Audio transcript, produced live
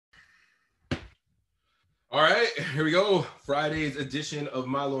All right, here we go. Friday's edition of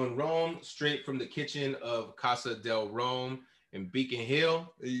Milo and Rome, straight from the kitchen of Casa del Rome in Beacon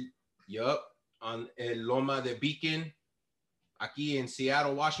Hill. Yup, on El Loma de Beacon, aquí in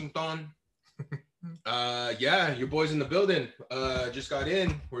Seattle, Washington. Yeah, your boys in the building. Just got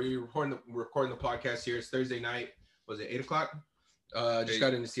in. We're recording the podcast here. It's Thursday night. Was it 8 o'clock? Just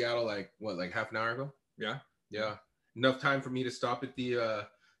got into Seattle like half an hour ago. Yeah. Enough time for me to stop at the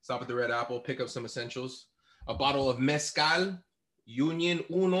Red Apple, pick up some essentials. A bottle of mezcal, Union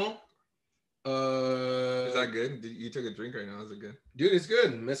Uno. Is that good? You took a drink right now. Is it good? Dude, it's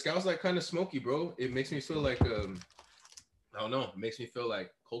good. Mezcal's like kind of smoky, bro. It makes me feel like I don't know. It makes me feel like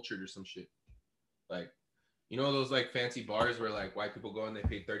cultured or some shit. Like, you know those like fancy bars where like white people go and they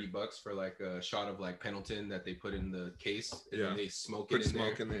pay $30 for like a shot of like Pendleton that they put in the case and then they smoke it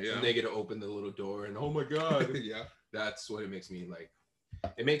in there, and they get to open the little door and oh my god, yeah, that's what it makes me like.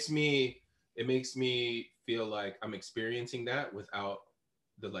 It makes me feel like I'm experiencing that without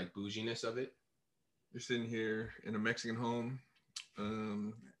the like bouginess of it. You're sitting here in a Mexican home,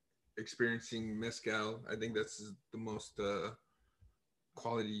 experiencing mezcal. I think that's the most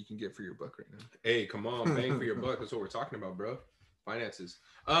quality you can get for your buck right now. Hey, come on, bang for your buck. That's what we're talking about, bro. Finances.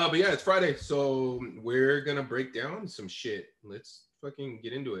 But yeah, it's Friday, so we're gonna break down some shit. Let's fucking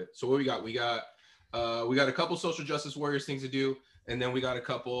get into it. So what we got? We got a couple social justice warriors things to do, and then we got a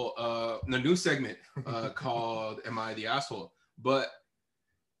couple the new segment called "Am I the Asshole?" But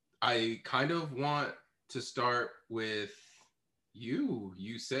I kind of want to start with you.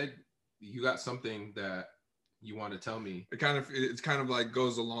 You said you got something that you want to tell me. It's kind of like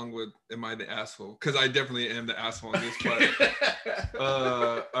goes along with "Am I the asshole?" Because I definitely am the asshole in this part.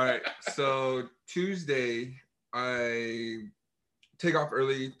 All right, so Tuesday I take off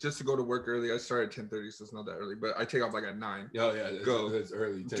early just to go to work early. I start at 10:30, so it's not that early, but I take off like at 9. Oh yeah, it's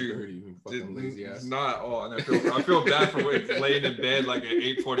early. 10:30. Fucking lazy ass. Not at all, and I feel bad for laying in bed like at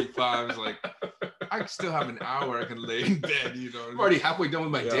 8:45. It's like I still have an hour I can lay in bed. You know, I'm already halfway done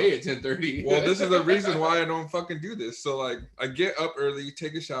with my day at 10:30. Well, this is the reason why I don't fucking do this. So like, I get up early,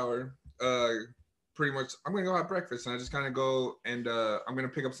 take a shower. Pretty much, I'm gonna go have breakfast, and I just kind of go and I'm gonna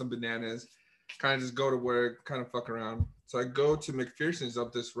pick up some bananas. Kind of just go to work, kind of fuck around. So I go to McPherson's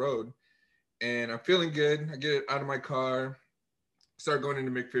up this road, and I'm feeling good. I get out of my car, start going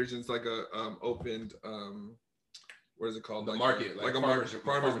into McPherson's, like a opened what is it called? The market, like a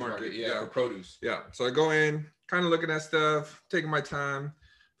farmer's market. Yeah, for produce. Yeah. So I go in, kind of looking at stuff, taking my time,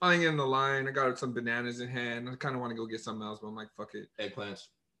 finally in the line. I got some bananas in hand. I kind of want to go get something else, but I'm like, fuck it.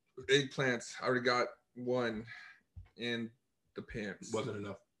 Eggplants. I already got one in the pants. Wasn't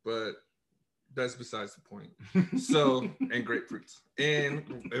enough. But that's besides the point. So, and grapefruits. And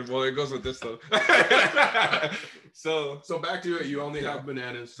well, it goes with this though. So back to it. You only have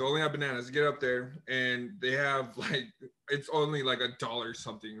bananas. So only have bananas. Get up there, and they have like, it's only like $1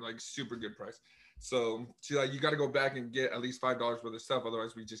 something, like super good price. So she's like, you got to go back and get at least $5 worth of stuff,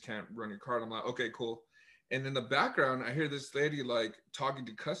 otherwise we just can't run your card. I'm like, okay, cool. And in the background, I hear this lady like talking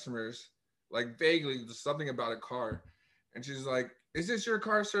to customers, like vaguely, something about a car, and she's like, is this your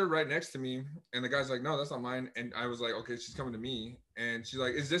car, sir? Right next to me. And the guy's like, no, that's not mine. And I was like, okay, she's coming to me. And she's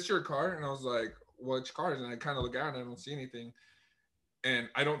like, is this your car? And I was like, which car? And I kind of look out and I don't see anything. And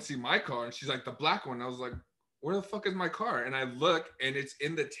I don't see my car. And she's like, the black one. I was like, where the fuck is my car? And I look and it's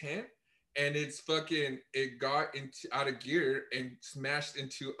in the tent. And it's fucking, it got out of gear and smashed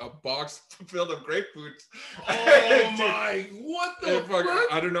into a box filled of grapefruits. Oh my, what the fuck?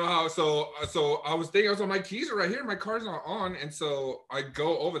 I don't know how. So I was thinking, my keys are right here. My car's not on. And so I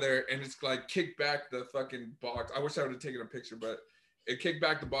go over there and it's like kicked back the fucking box. I wish I would have taken a picture, but it kicked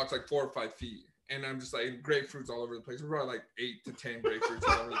back the box like 4 or 5 feet. And I'm just like, grapefruits all over the place. We're probably like 8 to 10 grapefruits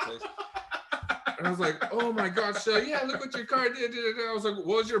all over the place. And I was like, oh my God, so yeah, look what your car did. I was like,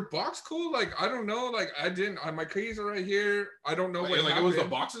 was your box cool? Like, I don't know. Like, I didn't, my keys are right here. I don't know what happened. It was the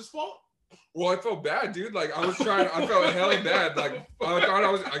box's fault? Well, I felt bad, dude. Like, I felt hella bad. Like, I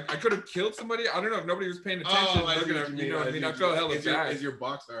thought I could have killed somebody. I don't know if nobody was paying attention. Looking at me, you know what I mean? I felt hella bad. Is your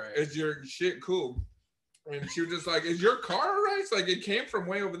box all right? Is your shit cool? And she was just like, is your car all right? It's like, it came from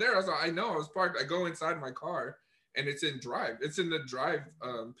way over there. I was like, I know. I was parked. I go inside my car. And it's in drive. It's in the drive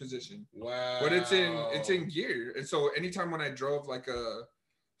position. Wow. But it's in gear. And so anytime when I drove like a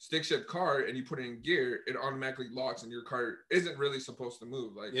stick shift car and you put it in gear, it automatically locks and your car isn't really supposed to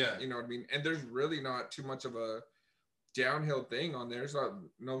move. Like, yeah. You know what I mean? And there's really not too much of a downhill thing on there. It's not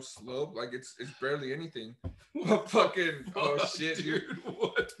no slope. Like it's barely anything. Fucking shit, dude.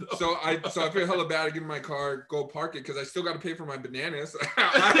 What So I feel hella bad to get in my car, go park it because I still got to pay for my bananas,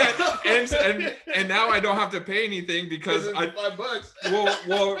 and now I don't have to pay anything because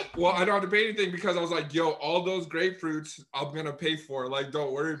 $5. Well, I don't have to pay anything because I was like, yo, all those grapefruits I'm gonna pay for. Like,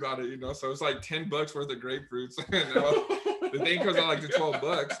 don't worry about it, you know. So it's like $10 worth of grapefruits. The thing comes out like to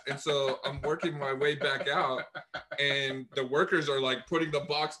 $12, and so I'm working my way back out, and the workers are like putting the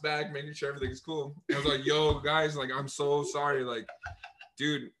box back, making sure everything's cool. And I was like, yo, guys, like I'm so sorry, like.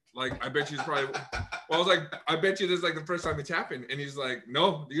 Dude, like I bet you it's probably. Well, I was like, I bet you this is like the first time it's happened, and he's like,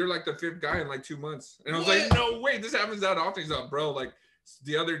 no, you're like the 5th guy in like 2 months, and I was like, no way, this happens that often. He's like, bro, like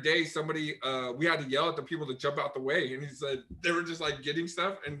the other day, somebody, we had to yell at the people to jump out the way, and he said they were just like getting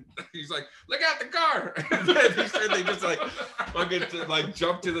stuff, and he's like, look out the car, and he said they just like fucking like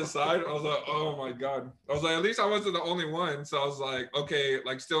jump to the side. I was like, oh my god. I was like, at least I wasn't the only one, so I was like, okay,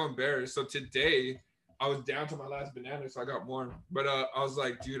 like still embarrassed. So today. I was down to my last banana, so I got more. But I was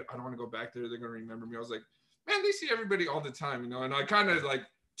like, dude, I don't want to go back there. They're going to remember me. I was like, man, they see everybody all the time, you know? And I kind of like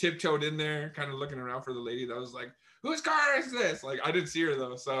tiptoed in there, kind of looking around for the lady that was like, whose car is this? Like, I didn't see her,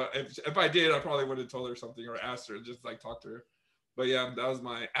 though. So if I did, I probably would have told her something or asked her, just like talk to her. But yeah, that was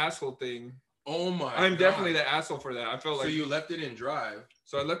my asshole thing. Oh my I'm definitely the asshole for that. I felt like. So you left it in drive.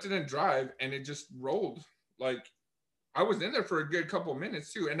 So I left it in drive, and it just rolled. Like, I was in there for a good couple of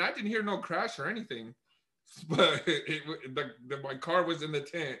minutes, too. And I didn't hear no crash or anything. But my car was in the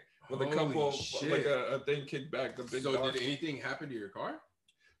tent with a couple like a thing kicked back. The big. So did anything happen to your car?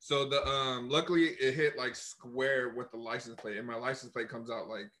 So the luckily it hit like square with the license plate, and my license plate comes out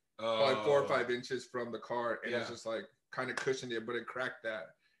like 4 or 5 inches from the car, and it's just like kind of cushioned it, but it cracked that,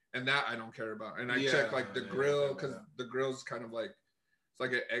 and that I don't care about. And I checked like the grill because the grill's kind of like it's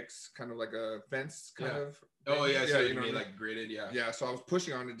like an X, kind of like a fence kind of. Oh yeah, so you know, like gridded, yeah. So I was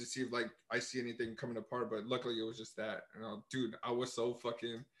pushing on it to see if like I see anything coming apart, but luckily it was just that. And dude, I was so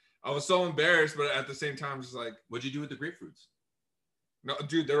embarrassed, but at the same time, just like, what'd you do with the grapefruits? No,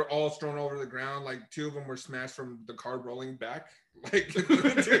 dude, they were all thrown over the ground. Like 2 of them were smashed from the car rolling back. Like,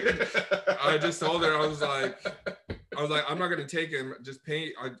 dude, I just told her, I was like, I'm not gonna take him. Just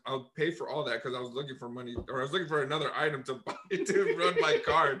pay. I'll pay for all that because I was looking for money, or I was looking for another item to buy to run my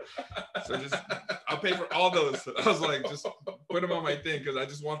card. So I'll pay for all those. I was like, just put them on my thing because I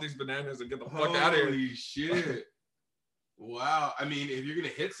just want these bananas and get the fuck out of here. Holy shit! Wow. I mean, if you're gonna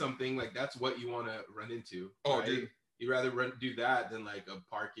hit something, like that's what you want to run into. Oh, right? dude. You'd rather do that than like a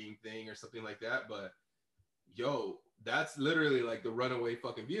parking thing or something like that. But yo, that's literally like the runaway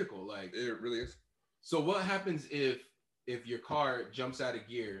fucking vehicle. Like it really is. So what happens if your car jumps out of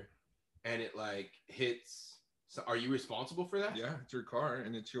gear and it like hits? So are you responsible for that? Yeah, it's your car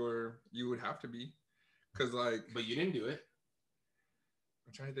and you would have to be, because like. But you didn't do it.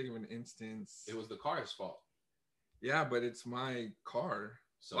 I'm trying to think of an instance. It was the car's fault. Yeah, but it's my car.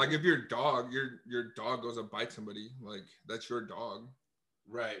 So like if your dog goes and bites somebody, like that's your dog.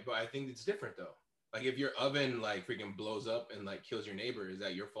 Right, but I think it's different though. Like if your oven like freaking blows up and like kills your neighbor, is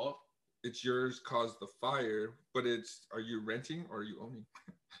that your fault? It's yours caused the fire, but are you renting or are you owning?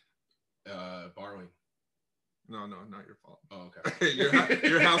 Borrowing. No, not your fault. Oh, okay.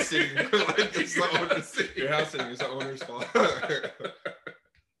 your house sitting. Like it's the owner's. Your house sitting is the owner's fault.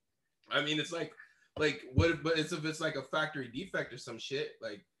 I mean, it's like what if, but if it's like a factory defect or some shit,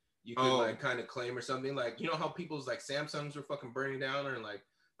 like you could like kind of claim or something. Like, you know how people's like Samsungs were fucking burning down or like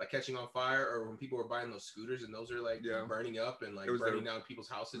catching on fire, or when people were buying those scooters and those are like burning up and like burning down people's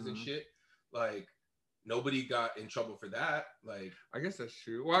houses and shit. Like nobody got in trouble for that. Like, I guess that's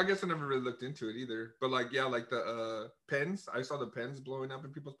true. Well, I guess I never really looked into it either. But like, yeah, like the pens. I saw the pens blowing up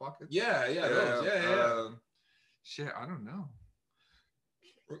in people's pockets. Yeah. Shit, I don't know.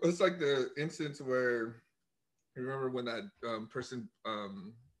 It's like the instance where you remember when that person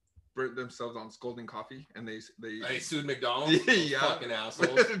burnt themselves on scalding coffee and they sued McDonald's. Yeah, fucking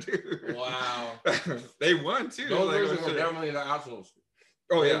assholes. Dude. Wow. They won too. Those were definitely the assholes.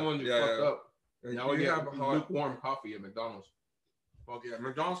 Oh yeah, Everyone just fucked up. Now we have hot lukewarm coffee at McDonald's. Fuck yeah,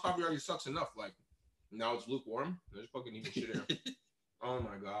 McDonald's coffee already sucks enough. Like now it's lukewarm. There's fucking even shit in it. Oh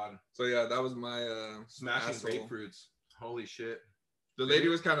my god. So yeah, that was my smashing grapefruits. Holy shit. The lady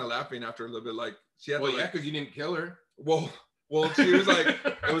was kind of laughing after a little bit, like she had. Well, yeah, because you didn't kill her. Well, she was like,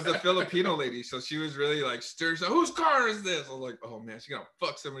 it was a Filipino lady, so she was really like stirred. So whose car is this? I was like, oh man, she's gonna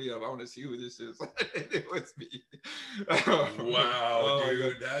fuck somebody up. I want to see who this is. It was me. Wow,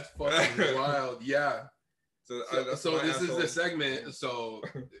 dude, that's fucking wild. Yeah. So this asshole. is the segment. So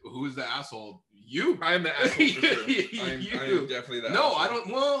who's the asshole? You. I'm the asshole for sure. I'm definitely the asshole. I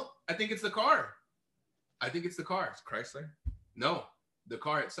don't. Well, I think it's the car. I think it's the car. It's Chrysler. No, the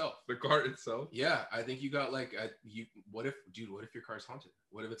car itself. The car itself. Yeah, I think you got like what if your car's haunted?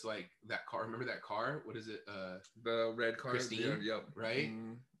 What if it's like that car? Remember that car? What is it? The red car. Christine. Yeah, yep. Right.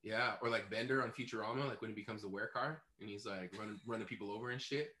 Yeah, or like Bender on Futurama, like when he becomes the were car and he's like running people over and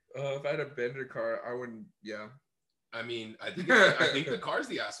shit. If I had a Bender car, I wouldn't. Yeah. I mean, I think the car's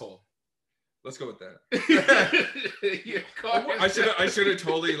the asshole. Let's go with that. Your car. I should have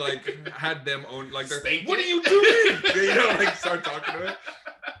totally like had them own like. What are you doing? You know, like start talking to it,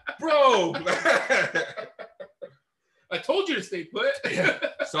 bro. I told you to stay put. Yeah.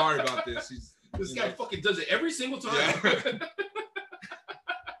 Sorry about this. This guy fucking does it every single time. Yeah.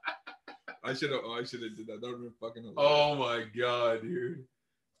 I should have did that. That would have been fucking hilarious. Oh my god, dude.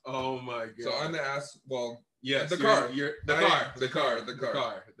 Oh my god. So I'm the ass. Well, yes, the car. The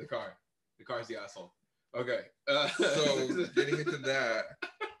car's the asshole. Okay. So getting into that,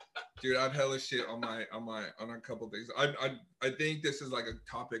 dude, I've hella shit on a couple things. I think this is like a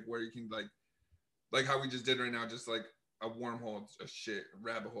topic where you can like how we just did right now, just like a wormhole, a shit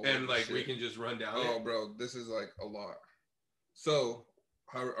rabbit hole, and like shit. we can just run down. Oh, bro, this is like a lot. So.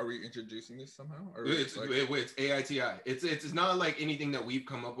 How are we introducing this somehow? Or it's AITI. It's not like anything that we've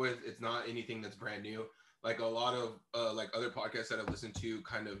come up with. It's not anything that's brand new. Like a lot of like other podcasts that I've listened to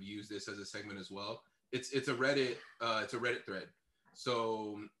kind of use this as a segment as well. It's a Reddit thread.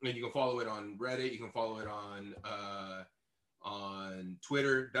 So and you can follow it on Reddit. You can follow it on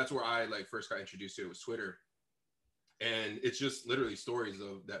Twitter. That's where I like first got introduced to it, was Twitter. And it's just literally stories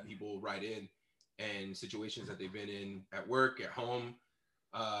of that people write in and situations that they've been in at work, at home.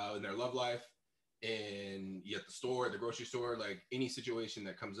 In their love life, and at the store, the grocery store, like any situation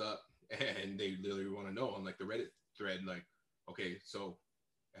that comes up, and they literally want to know on like the Reddit thread, like, okay, so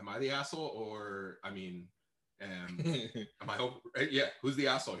am I the asshole, or I mean, am I? Yeah, who's the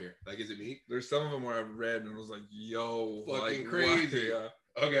asshole here? Like, is it me? There's some of them where I've read and it was like, yo, fucking like, crazy. Yeah.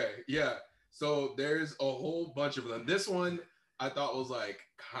 Okay, yeah. So there's a whole bunch of them. This one I thought was like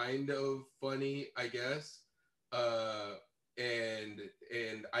kind of funny, I guess.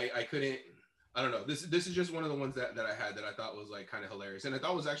 And I couldn't, I don't know. This is just one of the ones that I had that I thought was like kind of hilarious, and I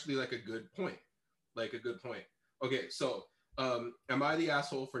thought was actually like a good point. Okay, so am I the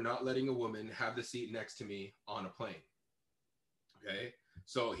asshole for not letting a woman have the seat next to me on a plane? Okay,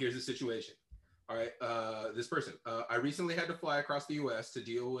 so here's the situation. All right, this person. I recently had to fly across the U.S. to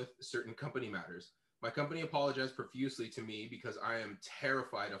deal with certain company matters. My company apologized profusely to me because I am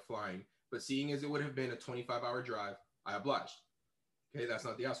terrified of flying, but seeing as it would have been a 25-hour drive, I obliged. Okay, that's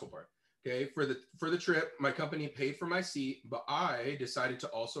not the asshole part. Okay, for the trip, my company paid for my seat, but I decided to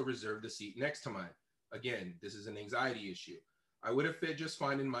also reserve the seat next to mine. Again, this is an anxiety issue. I would have fit just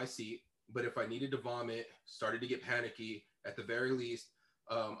fine in my seat, but if I needed to vomit, started to get panicky, at the very least,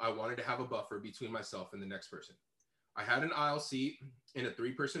 I wanted to have a buffer between myself and the next person. I had an aisle seat in a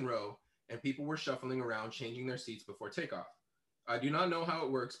 3-person row, and people were shuffling around, changing their seats before takeoff. I do not know how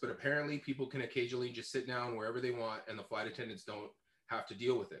it works, but apparently people can occasionally just sit down wherever they want, and the flight attendants don't have to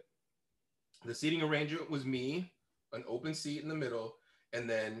deal with it. The seating arrangement was me, an open seat in the middle, and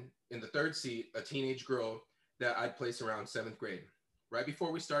then in the third seat, a teenage girl that I'd placed around 7th grade. Right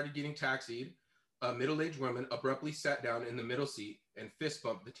before we started getting taxied, a middle-aged woman abruptly sat down in the middle seat and fist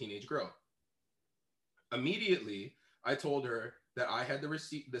bumped the teenage girl. Immediately, I told her that I had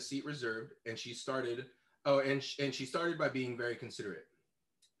the seat reserved, and she started by being very considerate.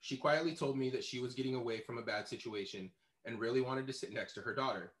 She quietly told me that she was getting away from a bad situation and really wanted to sit next to her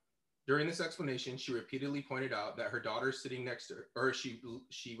daughter. During this explanation, she repeatedly pointed out that her daughter sitting next to her, or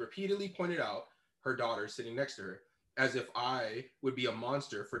she repeatedly pointed out her daughter sitting next to her, as if I would be a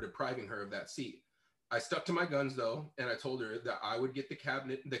monster for depriving her of that seat. I stuck to my guns though, and I told her that I would get the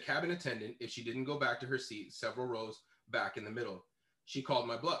cabin attendant if she didn't go back to her seat several rows back in the middle. She called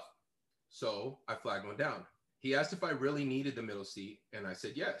my bluff. So I flagged one down. He asked if I really needed the middle seat, and I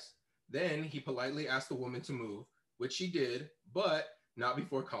said yes. Then he politely asked the woman to move, which she did, but not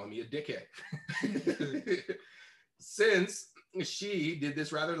before calling me a dickhead. Since she did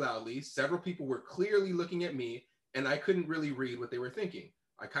this rather loudly, several people were clearly looking at me, and I couldn't really read what they were thinking.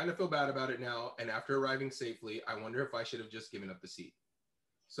 I kind of feel bad about it now, and after arriving safely, I wonder if I should have just given up the seat.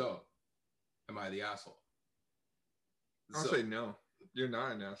 So, am I the asshole? I'll say no. You're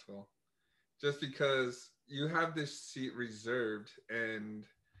not an asshole. Just because you have this seat reserved, and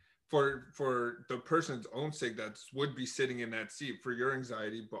for the person's own sake that would be sitting in that seat, for your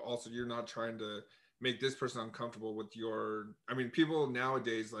anxiety, but also you're not trying to make this person uncomfortable with your, I mean, people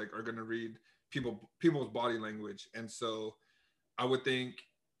nowadays like are going to read people's body language. And so I would think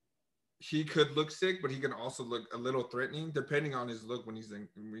he could look sick, but he can also look a little threatening depending on his look when he's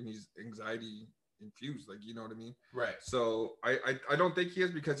anxiety infused, like, you know what I mean? Right. So I don't think he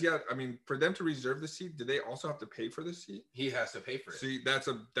is, because I mean, for them to reserve the seat, do they also have to pay for the seat? He has to pay for it. See, that's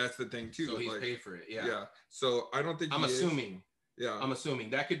the thing too. So he's like, paid for it. Yeah. Yeah. So I don't think I'm assuming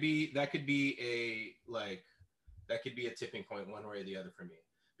that could be that could be a tipping point one way or the other for me.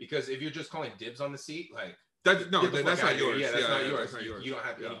 Because if you're just calling dibs on the seat, like that's not yours. Yeah, that's not yours. Not yours. You don't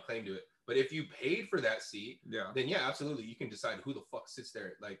have any claim to it. But if you paid for that seat, then yeah, absolutely, you can decide who the fuck sits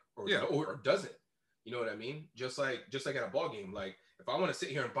there, like, or doesn't. You know what I mean? Just like at a ball game, like if I want to sit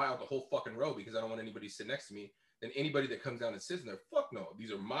here and buy out the whole fucking row because I don't want anybody to sit next to me, then anybody that comes down and sits in there, fuck no,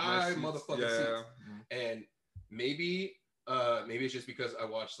 these are my motherfucking seats. And maybe it's just because I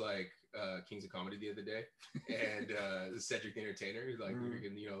watched like Kings of Comedy the other day, and Cedric the Entertainer, he's like,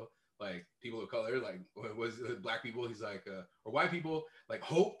 you know, like people of color, like was black people, he's like, or white people, like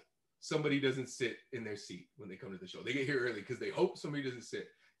hope somebody doesn't sit in their seat when they come to the show. They get here early because they hope somebody doesn't sit.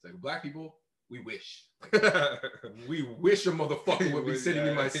 It's like, black people, we wish. We wish a motherfucker would be sitting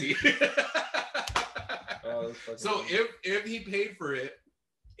in my seat. So if he paid for it,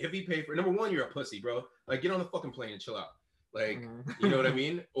 number one, you're a pussy, bro. Like, get on the fucking plane and chill out. Like, you know what I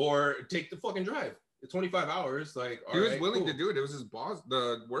mean? Or take the fucking drive. The 25 hours, like, he was willing to do it. It was his boss,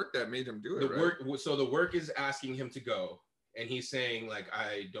 the work that made him do it. So the work is asking him to go. And he's saying, like,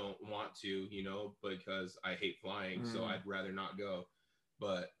 I don't want to, you know, because I hate flying, so I'd rather not go.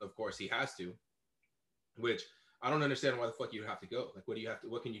 But of course he has to, which I don't understand why the fuck you have to go. Like,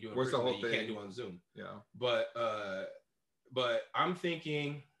 what can you do in person that you can't do on Zoom? Yeah. But I'm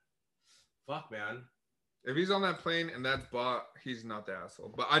thinking, fuck, man. If he's on that plane and that's bought, he's not the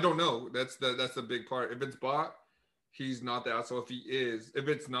asshole. But I don't know. That's the big part. If it's bought, he's not the asshole. If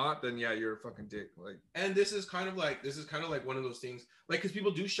it's not, then yeah, you're a fucking dick. Like, and this is kind of like one of those things, like, because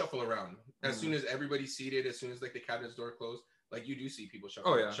people do shuffle around as soon as everybody's seated, as soon as like the cabinet's door closed, like you do see people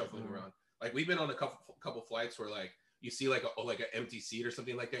shuffling around. Like, we've been on a couple flights where like you see like an empty seat or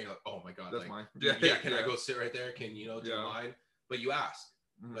something like that. And you're like, oh my god, that's like, mine. Yeah, can I go sit right there? Can you know do you mind? But you ask,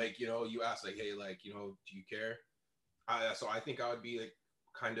 like, you know, you ask like, hey, like, you know, do you care? So I think I would be like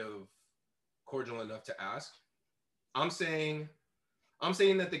kind of cordial enough to ask. I'm saying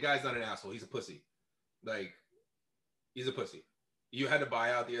that the guy's not an asshole. He's a pussy. Like, he's a pussy. You had to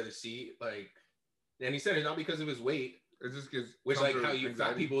buy out the other seat, like, and he said it's not because of his weight. It just gives, which, like, how you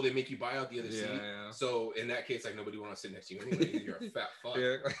fat people, they make you buy out the other seat. Yeah. So in that case, like, nobody want to sit next to you anyway. You're a fat fuck.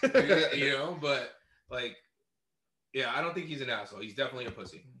 You know, but like, yeah, I don't think he's an asshole. He's definitely a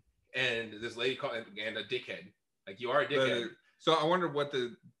pussy. And this lady called and a dickhead. Like, you are a dickhead. So I wonder what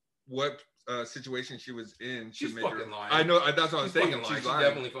situation she was in. She's fucking lying. I know. That's what I was saying. She's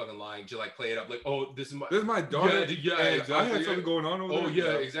definitely fucking lying. She like play it up like, oh, this is my daughter. Yeah, exactly. I had something going on over there. Oh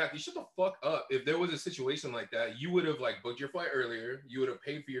yeah, exactly. Shut the fuck up. If there was a situation like that, you would have like booked your flight earlier. You would have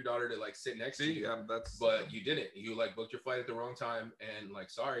paid for your daughter to like sit next to you. Yeah, but you didn't. You like booked your flight at the wrong time and like,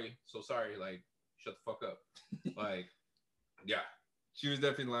 sorry, like, shut the fuck up. Like, yeah. She was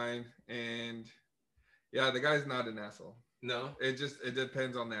definitely lying, and yeah, the guy's not an asshole. No, it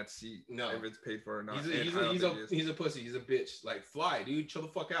depends on that seat. No, if it's paid for or not. He's a pussy. He's a bitch. Like, fly, dude. Chill the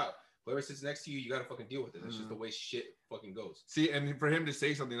fuck out. Whoever sits next to you, you gotta fucking deal with it. That's just the way shit fucking goes. See, and for him to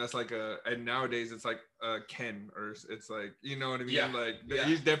say something that's like and nowadays it's like Ken, or it's like, you know what I mean? Yeah. Like,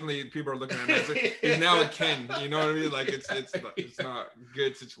 he's definitely, people are looking at him. Like, he's now a Ken. You know what I mean? Like, it's not a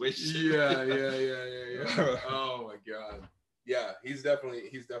good situation. Yeah. Oh my god. Yeah, he's definitely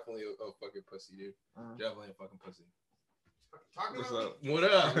a fucking pussy, dude. Definitely a fucking pussy. What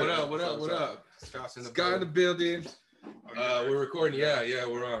up? Scott's in the building. We're recording. Yeah,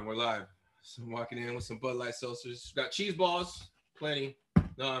 we're on. We're live. So I'm walking in with some Bud Light seltzers. Got cheese balls, plenty.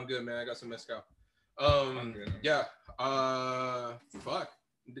 No, I'm good, man. I got some mezcal. I'm good. Yeah. Fuck.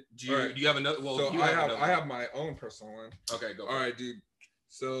 Do you have another? Well, so I have my own personal one. Okay, go. All right, dude.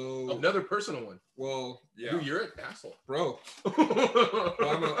 So another personal one. Well, yeah. Dude, you're an asshole, bro.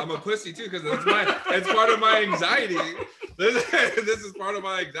 Well, I'm a pussy too, because it's part of my anxiety. This is part of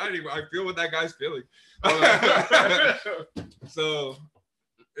my anxiety. I feel what that guy's feeling. So,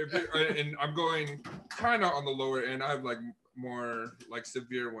 and I'm going kind of on the lower end. I have like more like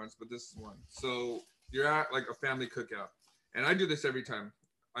severe ones, but this is one. So you're at like a family cookout, and I do this every time.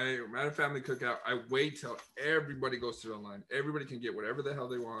 I'm at a family cookout. I wait till everybody goes through the line. Everybody can get whatever the hell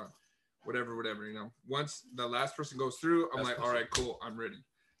they want, whatever, you know. Once the last person goes through, I'm like, all right, cool, I'm ready.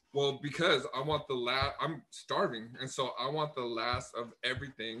 Well, because I want I'm starving, and so I want the last of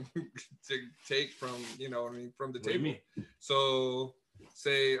everything to take from, you know what I mean, from the table. So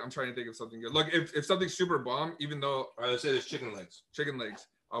say I'm trying to think of something good. Like if something's super bomb, even though, all right, let's say there's chicken legs,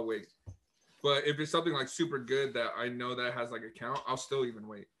 I'll wait. But if it's something like super good that I know that has like a count, I'll still even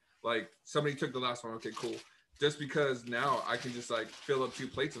wait. Like somebody took the last one. Okay, cool. Just because now I can just like fill up 2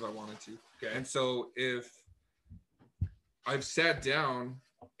 plates if I wanted to. Okay. And so if I've sat down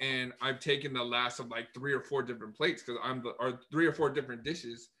and I've taken the last of like 3 or 4 different plates because or 3 or 4 different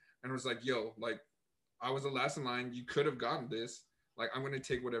dishes, and was like, yo, like I was the last in line. You could have gotten this. Like I'm gonna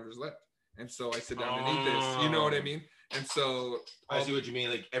take whatever's left. And so I sit down and eat this. You know what I mean? And so I see what you mean.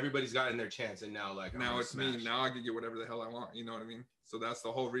 Like everybody's gotten their chance, and now like now it's me. Now I can get whatever the hell I want. You know what I mean? So that's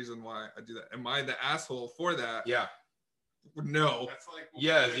the whole reason why I do that. Am I the asshole for that? Yeah. No. That's like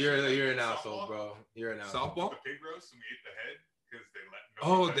you're an asshole, bro. You're an asshole. Softball. The pig roast, and we ate the head because they let.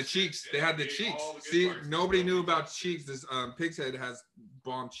 Oh, the cheeks. They had the cheeks. See, nobody knew about cheeks. This pig's head has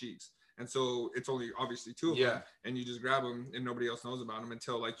bomb cheeks. And so it's only obviously 2 of them, and you just grab them, and nobody else knows about them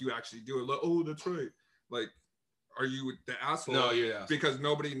until like you actually do it. Like, oh, that's right. Like, are you the asshole? No, you're the asshole. Because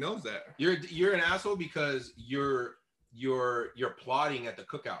nobody knows that. You're an asshole because you're plotting at the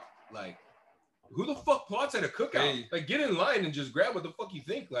cookout. Like, who the fuck plots at a cookout? Hey. Like, get in line and just grab what the fuck you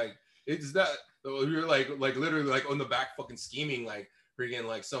think. Like, it's that you're like literally like on the back fucking scheming like freaking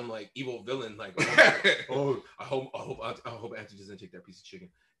like some like evil villain. Like, oh, I hope Auntie doesn't take that piece of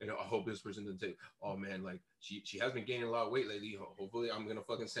chicken. And I hope this person doesn't take. Oh man, like she has been gaining a lot of weight lately. Hopefully, I'm gonna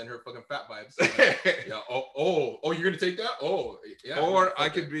fucking send her fucking fat vibes. Yeah. Oh, you're gonna take that? Oh, yeah. Or I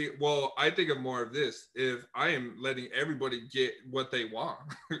could be. Well, I think of more of this. If I am letting everybody get what they want,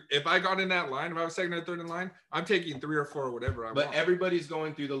 if I got in that line, if I was second or third in line, I'm taking 3 or 4 or whatever I want. But everybody's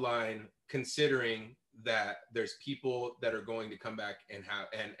going through the line considering that there's people that are going to come back and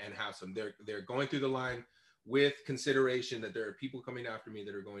have some. They're going through the line with consideration that there are people coming after me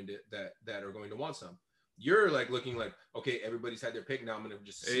that are going to want some. You're like looking like, okay, everybody's had their pick. Now I'm gonna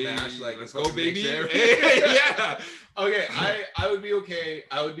just smash like let's go, baby. Hey, yeah. Okay, I would be okay.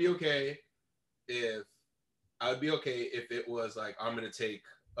 I would be okay if it was like I'm gonna take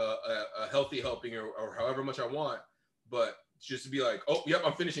a healthy helping or however much I want, but just to be like, oh, yep,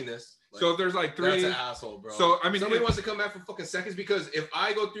 I'm finishing this. Like, so if there's like 3, that's an asshole, bro. So I mean, somebody wants to come back for fucking seconds because if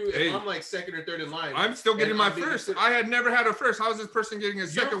I go through, if I'm like second or third in line, I'm still getting my first. I had never had a first. How is this person getting a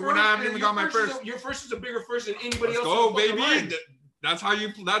second when I haven't even got my first? Your first is a bigger first than anybody else. Go, baby. That's how you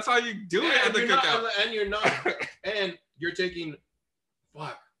do it at the cookout. And you're not, and you're taking.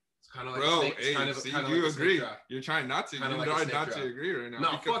 Fuck. It's kind of like bro. Snake, Hey, kind of, see, kind of you like agree? You're trying not to. You're trying not to agree right now.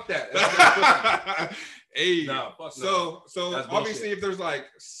 No, fuck that. Hey, no, fuck so that's obviously bullshit. if there's like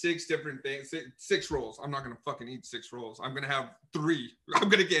 6 different things, 6 rolls, I'm not gonna fucking eat 6 rolls. I'm gonna have 3. I'm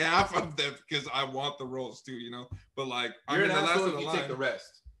gonna get half of them because I want the rolls too, you know. But like, you're an asshole if you take the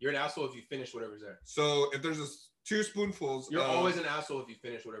rest. You're an asshole if you finish whatever's there. So if there's 2 spoonfuls, you're always an asshole if you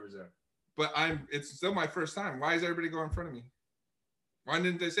finish whatever's there. But it's still my first time. Why is everybody going in front of me? Why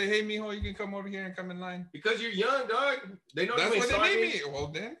didn't they say, hey, mijo, you can come over here and come in line? Because you're young, dog. They know that's you what they made me. Well,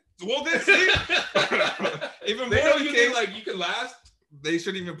 then see? Even they know you you can last. They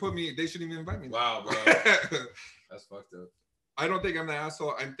shouldn't even invite me. Wow, bro. That's fucked up. I don't think I'm the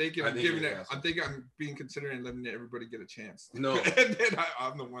asshole. I'm thinking I'm being considerate and letting everybody get a chance. No. And then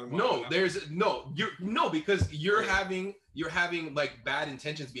I'm the one. Because you're having like bad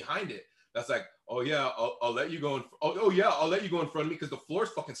intentions behind it. That's like, oh yeah, I'll let you go in. Oh yeah, I'll let you go in front of me because the floor's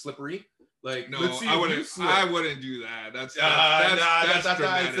fucking slippery. Like, no, let's see I wouldn't do that. That's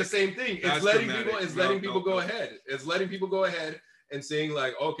it's the same thing. It's letting people go ahead. It's letting people go ahead and saying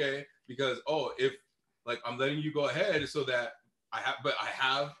like, okay, because if like I'm letting you go ahead so that I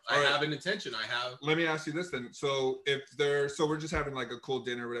have an intention. Let me ask you this then. So we're just having like a cool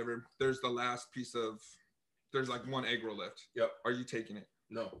dinner or whatever. There's the last piece there's like 1 egg roll left. Yep. Are you taking it?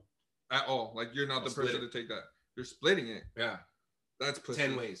 No. At all. Like you're not the person to take that. You're splitting it. Yeah. That's pussy.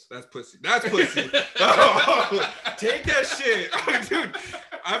 10 ways. That's pussy. That's pussy. Oh, take that shit. Dude,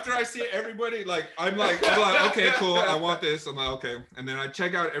 after I see everybody, like, I'm like, okay, cool. I want this. I'm like, okay. And then I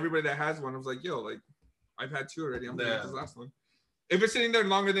check out everybody that has one. I was like, yo, like, I've had 2 already. I'm going to get this last one. If it's sitting there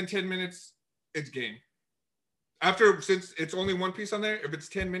longer than 10 minutes, it's game. Since it's only 1 piece on there, if it's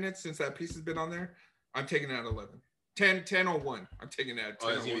 10 minutes since that piece has been on there, I'm taking it at 11. 10:01. I'm taking that. Oh,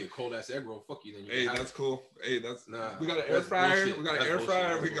 it's gonna be a cold ass egg roll. Fuck you. Then hey, that's cool. Hey, that's we got an air fryer. Bullshit. We got an air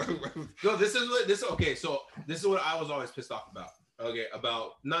fryer. We got. No, this is okay. So this is what I was always pissed off about. Okay,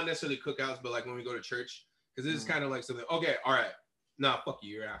 about not necessarily cookouts, but like when we go to church, because this is kind of like something. Okay, all right. Nah, fuck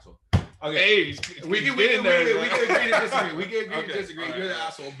you. You're an asshole. Okay, hey, we can agree to disagree. We can agree to disagree. You're the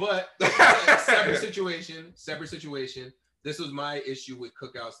asshole, but separate situation. This was my issue with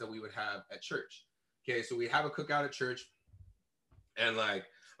cookouts that we would have at church. Okay, so we have a cookout at church, and like,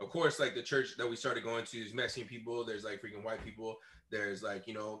 of course, like the church that we started going to is Mexican people. There's like freaking white people. There's like,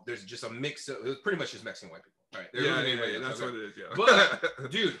 there's just a mix of, it was pretty much just Mexican white people. All right, that's what it is. Yeah,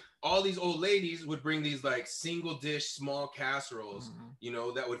 but dude, all these old ladies would bring these like single dish small casseroles,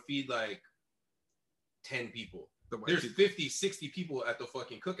 that would feed like 10 people. There's 50, 60 people at the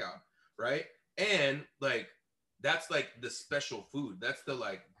fucking cookout, right? And like that's like the special food. That's the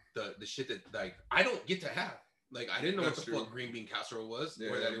like the shit that like I don't get to have. Like I didn't know what the fuck green bean casserole was,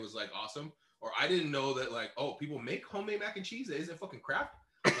 or that it was like awesome, or I didn't know that like people make homemade mac and cheese that isn't fucking crap.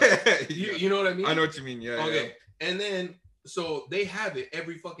 Like, you know what I mean? I know what you mean. Yeah. Okay, and then so they have it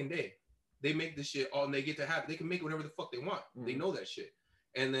every fucking day. They make this shit all, and they get to have it. They can make whatever the fuck they want. They know that shit.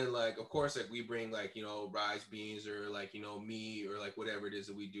 And then like, of course, like we bring like rice, beans, or like meat, or like whatever it is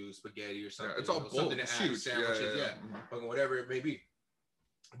that we do, spaghetti or something. It's all something to add, sandwiches, fucking whatever it may be.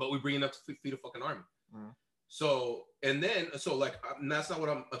 But we bring enough to feed a fucking army. So and then like that's not what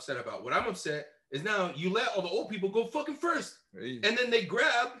I'm upset about. What I'm upset is now you let all the old people go fucking first, and then they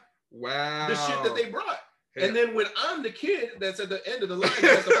grab the shit that they brought. And then when I'm the kid that's at the end of the line,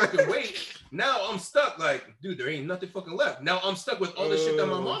 that's the fucking wait. Now I'm stuck. Like, dude, there ain't nothing fucking left. Now I'm stuck with all the shit that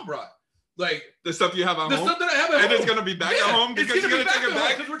my mom brought. Like the stuff you have at home. The stuff that I have at home. And it's gonna be back at home because you're gonna take it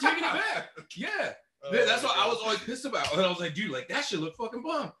back. Because we're taking it back. Yeah. That's what I was always pissed about. And I was like, dude, like that shit look fucking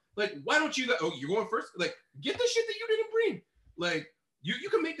bomb. Like, why don't you? You're going first. Like, get the shit that you didn't bring. Like, you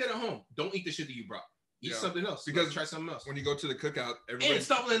can make that at home. Don't eat the shit that you brought. Eat something else. Because try something else. When you go to the cookout, everybody and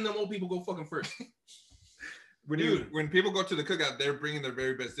stop letting them old people go fucking first. When people go to the cookout, they're bringing their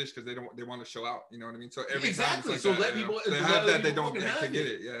very best dish because they want to show out. You know what I mean? So every time it's like so that, let people they have that they don't have to get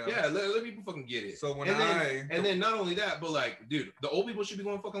it. Yeah. Let people fucking get it. So and then not only that, but like, dude, the old people should be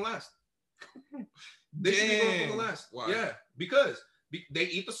going fucking last. They should be going fucking last. Why? Yeah, because they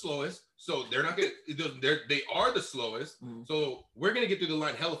eat the slowest, so they're not gonna. They are the slowest, so we're gonna get through the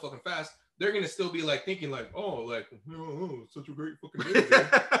line hella fucking fast. They're gonna still be like thinking like, such a great fucking day.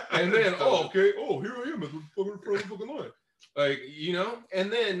 And then here I am at the fucking line, like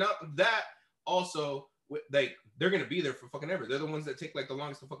and then not that also like they're gonna be there for fucking ever. They're the ones that take like the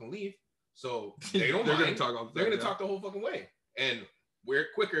longest to fucking leave, so they don't they're mind. Gonna talk they're gonna talk the whole fucking way, and we're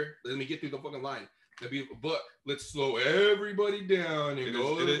quicker. Let me get through the fucking line. But let's slow everybody down and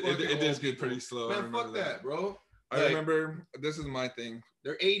it is get pretty slow. Man, fuck that, bro. I remember this is my thing.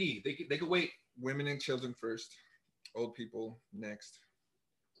 They're 80. They could wait. Women and children first, old people next,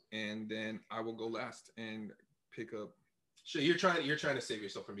 and then I will go last and pick up. Shit, you're trying to save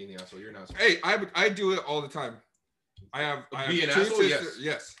yourself from being the asshole. You're not. Hey, I do it all the time. I have be an asshole.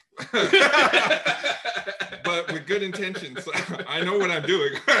 Yes. But with good intentions. I know what I'm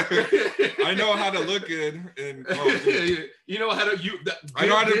doing. I know how to look good, and you know how to I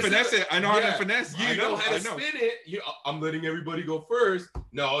know how to finesse it. I know how to finesse. You know how to spin it. I'm letting everybody go first.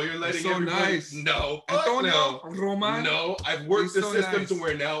 No, you're letting everybody. Nice. No, Antonio, Roman. No, I've worked the system to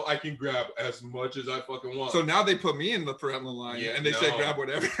where now I can grab as much as I fucking want. So now they put me in the front line, and they say grab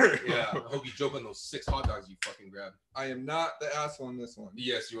whatever. Yeah, I hope you joke on those 6 hot dogs you fucking grabbed. I am not the asshole in this one.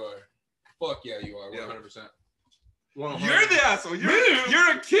 Yes, you are. Fuck yeah, you are. 100%. 100%. You're the asshole.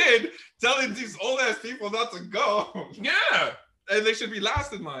 You're a kid telling these old ass people not to go. Yeah, and they should be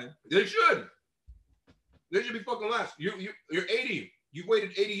last in line. They should. They should be fucking last. You're 80. You've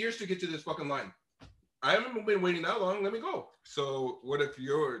waited 80 years to get to this fucking line. I haven't been waiting that long. Let me go. So what if do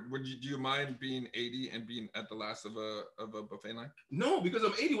you mind being 80 and being at the last of a buffet line? No, because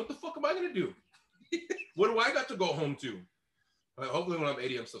I'm 80. What the fuck am I gonna do? What do I got to go home to? Hopefully when I'm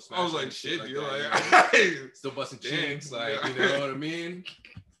 80, I'm still smashing. I was like, shit, like you're that, like, still busting cheeks, like, you know what I mean?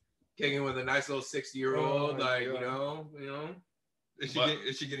 Kicking with a nice little 60-year-old, like, God. you know.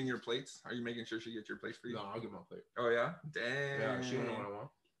 Is she getting your plates? Are you making sure she gets your plates for you? No, I'll get my plate. Oh yeah, damn. Yeah, she don't know what I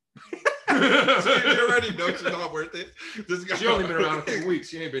want. So you already know she's not worth it. She only been around a couple weeks.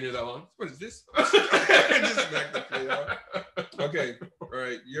 She ain't been here that long. What is this? Just smack the plate out. Okay, all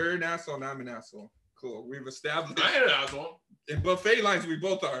right. You're an asshole, and I'm an asshole. Cool. We've established. I ain't an asshole. In buffet lines, we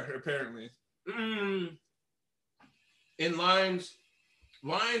both are apparently. In lines.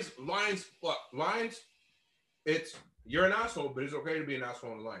 It's you're an asshole, but it's okay to be an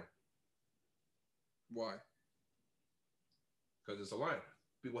asshole in the line. Why? Because it's a line.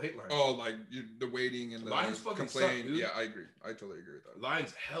 People hate lines. Oh, like the waiting and the lines fucking complain. suck, dude. Yeah, I agree. I totally agree with that.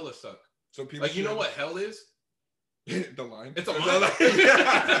 Lines hella suck. So people like, you know what hell is? The line. It's a line.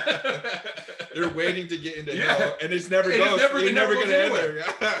 They're waiting to get into hell, and it's never goes. It never goes anywhere.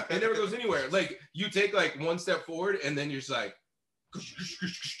 It never goes anywhere. Like you take like one step forward, and then you're just like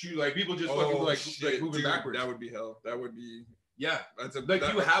people just fucking like moving backwards. That would be hell. That would be you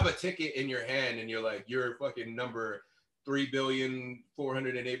have a ticket in your hand, and you're like you're fucking number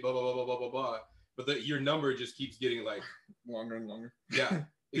 3,408 blah blah blah blah blah blah blah. But your number just keeps getting like longer and longer. Yeah.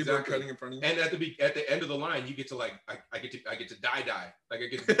 People are cutting in front of you. And at the end of the line, you get to like I get to die. Like I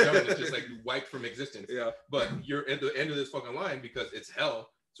get to be done. It's just like wiped from existence. Yeah. But you're at the end of this fucking line because it's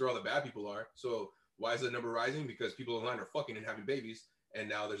hell. It's where all the bad people are. So why is the number rising? Because people in line are fucking and having babies, and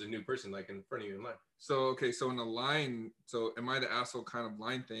now there's a new person like in front of you in line. So okay, so in the line, so am I the asshole kind of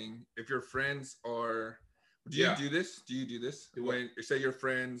line thing? If your friends are, do you do this? Do you do this? When say your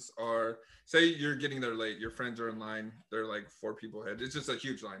friends are, say you're getting there late, your friends are in line, they're like 4 people ahead. It's just a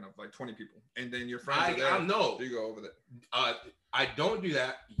huge line of like 20 people, and then your friends are there. No, you go over there. I don't do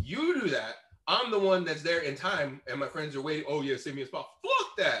that. You do that. I'm the one that's there in time, and my friends are waiting. Oh yeah, save me a spot.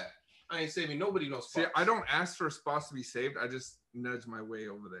 Fuck that. I ain't saving nobody no spots. See, I don't ask for spots to be saved. I just nudge my way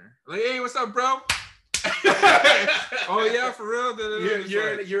over there. Like, hey, what's up, bro? Oh yeah, for real.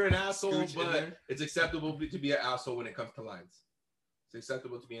 You're an asshole, but it's acceptable to be an asshole when it comes to lines. It's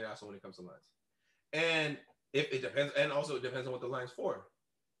acceptable to be an asshole when it comes to lines. And if it depends, and also it depends on what the line's for.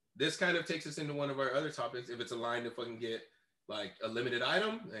 This kind of takes us into one of our other topics. If it's a line to fucking get like a limited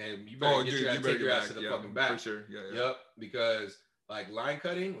item, and you better take your ass to the fucking back. For sure. Yeah. Yep. Because like line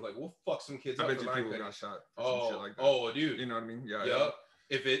cutting, like we'll fuck some kids up. I bet you line people cutting. Got shot. Oh, dude. You know what I mean? Yeah. Yep.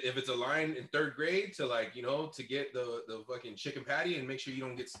 If it's a line in 3rd grade to like, you know, to get the fucking chicken patty and make sure you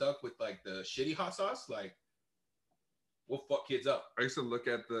don't get stuck with like the shitty hot sauce, like we'll fuck kids up. I used to look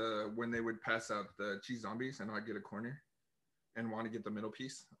at when they would pass out the cheese zombies and I'd get a corner and want to get the middle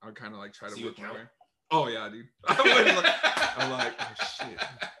piece. I'd kind of like try to work my way. Oh yeah, dude. I'm like, oh shit.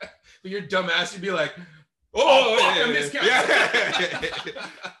 But your dumb ass, you'd be like, yeah,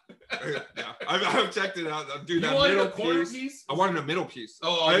 I've checked it out, dude. That middle piece. I wanted a middle piece.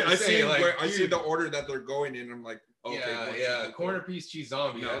 Oh, I see the order that they're going in. I'm like, okay, corner piece cheese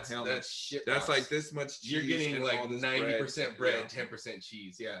zombie. No, that's shit. That's like this much cheese. You're getting like 90% bread, 10%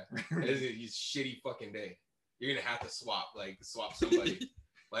 cheese. Yeah, it's a shitty fucking day. You're gonna have to swap somebody.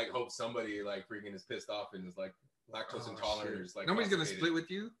 Like hope somebody like freaking is pissed off and is like lactose intolerant. Or is like nobody's gonna split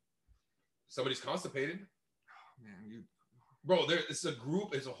with you. Somebody's constipated. Oh, man, Bro, it's a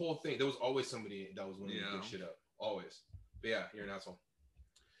group, it's a whole thing. There was always somebody that was willing to get shit up. Always. But yeah, you're an asshole.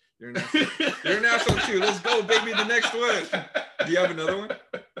 You're an asshole. You're an asshole too. Let's go, baby. The next one. Do you have another one?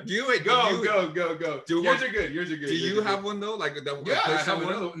 Go. Yours are good. Do you have one though? Like I have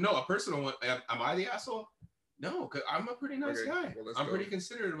another one. No, a personal one. Am I the asshole? No, because I'm a pretty nice guy. Well, I'm pretty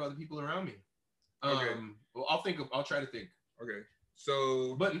considerate about the people around me. Well, I'll try to think. Okay.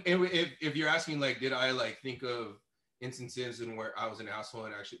 So, but if you're asking, like, did I like think of instances in where I was an asshole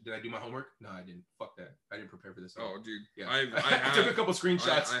and actually did I do my homework? No, I didn't. Fuck that. I didn't prepare for this. Oh, dude. Yeah. I took a couple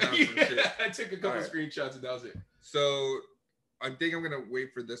screenshots. I took a couple screenshots and that was it. So I think I'm gonna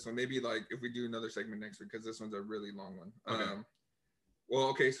wait for this one. Maybe like if we do another segment next week because this one's a really long one.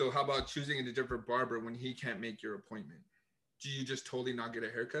 Okay. So how about choosing a different barber when he can't make your appointment? Do you just totally not get a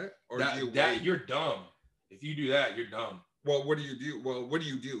haircut, or you're dumb? If you do that, you're dumb. Well, what do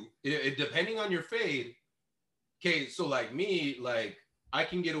you do? It depending on your fade. Okay, so like me, like I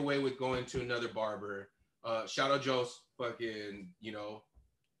can get away with going to another barber. Shout out Joe's, fucking, you know,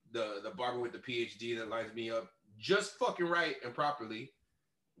 the barber with the PhD that lines me up just fucking right and properly.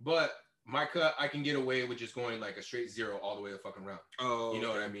 But my cut, I can get away with just going like a straight 0 all the way the fucking round. Oh, you know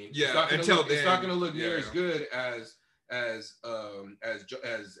what I mean? Yeah. It's not gonna look near as good as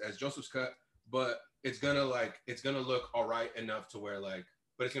Joseph's cut, but it's gonna look all right enough to where like,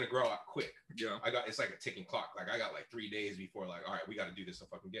 but it's gonna grow out quick. Yeah. It's like a ticking clock. Like I got like 3 days before like, all right, we got to do this stuff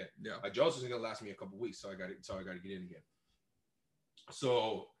again. Yeah. Joseph's gonna last me a couple weeks, so I got to get in again.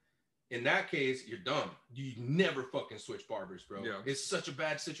 So in that case, you're dumb. You never fucking switch barbers, bro. Yeah. It's such a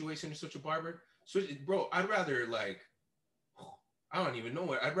bad situation to switch a barber. Bro, I'd rather like, I don't even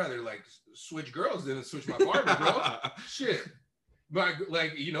know it. I'd rather like switch girls than switch my barber, bro. Shit. But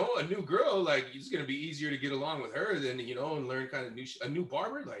like, you know, a new girl, like it's gonna be easier to get along with her than, you know, and learn kind of a new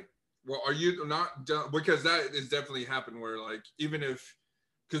barber. Like, well, are you not done? Because that has definitely happened where like, even if,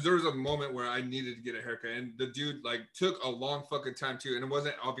 because there was a moment where I needed to get a haircut and the dude like took a long fucking time too, and it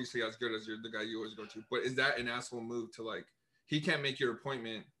wasn't obviously as good as the guy you always go to. But is that an asshole move to like, he can't make your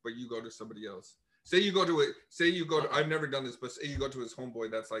appointment, but you go to somebody else? Say you go to I've never done this, but say you go to his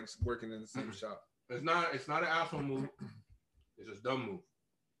homeboy that's like working in the same shop. It's not an asshole move. It's a dumb move.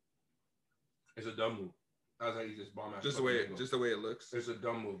 It's a dumb move. That's how you just bomb ass. Just the way it looks. It's a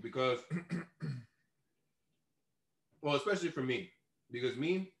dumb move because, well, especially for me, because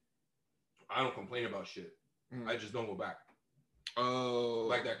I don't complain about shit. I just don't go back. Oh,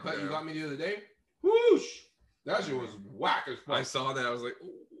 like that cut you got me the other day. Whoosh! That shit was whack as fuck. I saw that. I was like,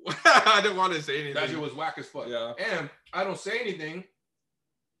 I didn't want to say anything. That shit was whack as fuck. Yeah. And I don't say anything,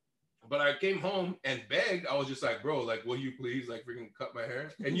 but I came home and begged. I was just like, bro, like, will you please like freaking cut my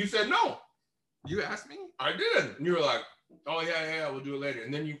hair? And you said no. You asked me? I did. And you were like, oh yeah, we'll do it later.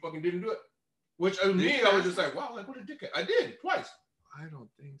 And then you fucking didn't do it. Which Did me, you I was ask just like, wow, like what a dickhead. I did twice. I don't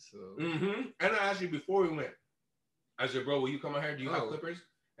think so. Mm-hmm. And I asked you before we went. I said, bro, will you cut my hair? Do you have Oh. clippers?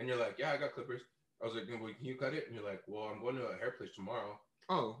 And you're like, yeah, I got clippers. I was like, well, can you cut it? And you're like, well, I'm going to a hair place tomorrow.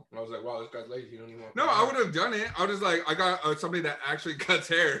 Oh. And I was like, wow, this guy's lazy. He don't even want to No, cut I my would hair. have done it. I was just like, I got somebody that actually cuts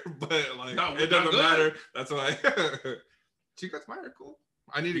hair, but like No, it not doesn't good. matter. That's why. She cuts my hair, cool.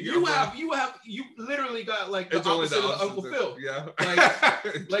 I need to get. You literally got like the It's only opposite the of Uncle opposite. Phil.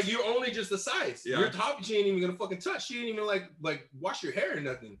 Yeah. Like you're only just the size. Yeah. Your top, she ain't even gonna fucking touch. She ain't even like wash your hair or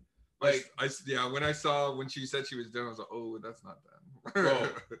nothing. Like yeah, when she said she was done, I was like, oh, that's not that. Bro,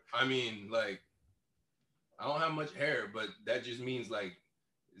 I mean, like, I don't have much hair, but that just means like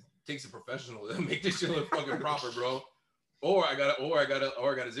it takes a professional to make this shit look fucking proper, bro. Or I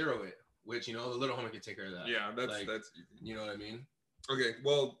gotta zero it, which the little homie can take care of that. Yeah, that's you know what I mean. Okay,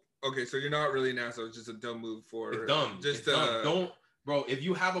 well, so you're not really an asshole. It's just a dumb move for It's dumb. Just dumb. Don't, bro. If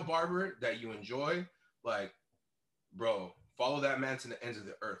you have a barber that you enjoy, like, bro, follow that man to the ends of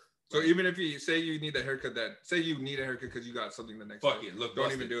the earth. So Like, even if you say you need a haircut, because you got something the next fuck day, it, look don't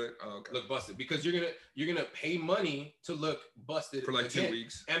busted. even do it. Oh, okay. Look busted because you're gonna pay money to look busted For like again 2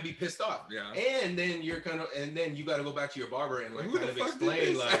 weeks. and be pissed off. Yeah. And then you got to go back to your barber and like Who kind the of fuck did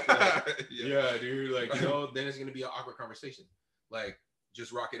explain this? like yeah, dude, like then it's gonna be an awkward conversation. Like,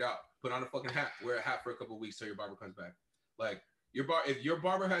 just rock it out. Put on a fucking hat. Wear a hat for a couple of weeks till your barber comes back. Like if your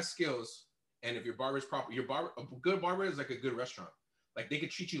barber has skills and if your barber's proper, a good barber is like a good restaurant. Like they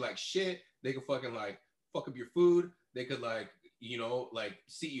could treat you like shit. They could fucking like fuck up your food. They could like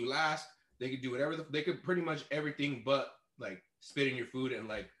seat you last. They could do whatever. They could pretty much everything but like spit in your food and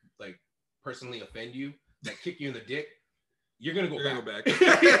like personally offend you, like kick you in the dick. You're gonna go back.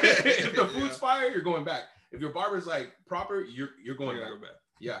 If the food's fire, you're going back. If your barber's like proper, you're going back. Go back.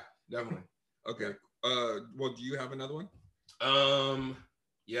 Yeah, definitely. Okay. Well, do you have another one?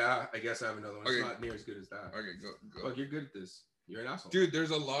 Yeah, I guess I have another one. Okay. It's not near as good as that. Okay, go. Fuck, you're good at this. You're an asshole. Dude, there's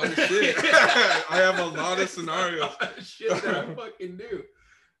a lot of shit. I have a lot of scenarios. Shit that I fucking do.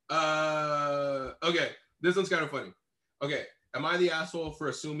 Okay, this one's kind of funny. Okay, am I the asshole for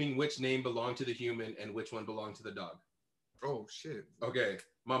assuming which name belonged to the human and which one belonged to the dog? Oh shit. Okay,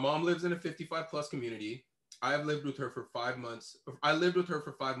 my mom lives in a 55+ community. I have lived with her for 5 months. I lived with her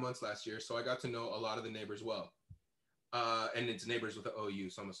for 5 months last year, so I got to know a lot of the neighbors well. And it's neighbors with the OU,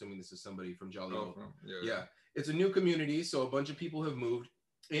 so I'm assuming this is somebody from Jolly Oak. Yeah. It's a new community, so a bunch of people have moved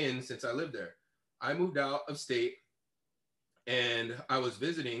in since I lived there. I moved out of state, and I was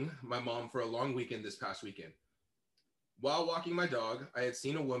visiting my mom for a long weekend this past weekend. While walking my dog, I had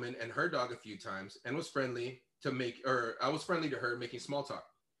seen a woman and her dog a few times and was friendly I was friendly to her, making small talk.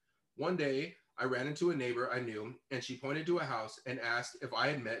 One day, I ran into a neighbor I knew, and she pointed to a house and asked if I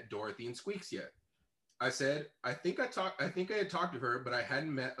had met Dorothy and Squeaks yet. I said, I think I had talked to her, but I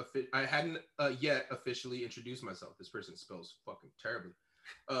hadn't yet officially introduced myself. This person spells fucking terribly.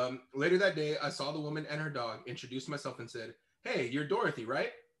 Later that day, I saw the woman and her dog, introduced myself and said, "Hey, you're Dorothy,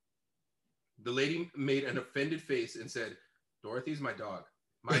 right?" The lady made an offended face and said, "Dorothy's my dog.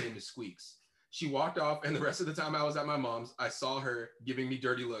 My name is Squeaks." She walked off, and the rest of the time I was at my mom's, I saw her giving me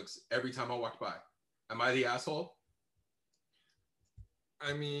dirty looks every time I walked by. Am I the asshole?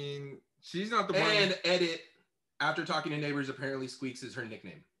 I mean, she's not the one. And edit, after talking to neighbors, apparently Squeaks is her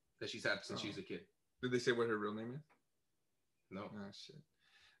nickname that she's had since she was a kid. Did they say what her real name is? No. Oh, shit.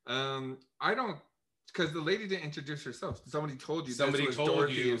 I don't, because the lady didn't introduce herself. Somebody told you. Somebody this was told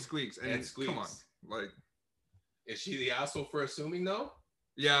Dorothy you and Squeaks. And Squeaks. Come on, like. Is she the asshole for assuming though?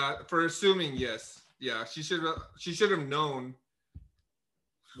 Yeah, for assuming, yes. Yeah, she should have known.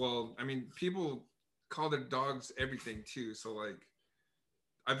 Well, I mean, people call their dogs everything too. So like,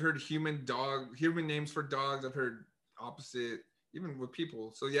 I've heard human names for dogs. I've heard opposite, even with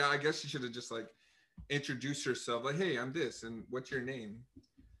people. So yeah, I guess she should have just like introduced herself, like, "Hey, I'm this, and what's your name?"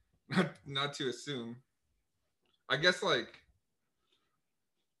 Not to assume. I guess like,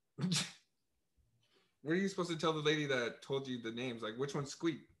 what are you supposed to tell the lady that told you the names? Like, which one's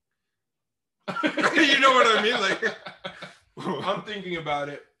Squeak? You know what I mean? Like, I'm thinking about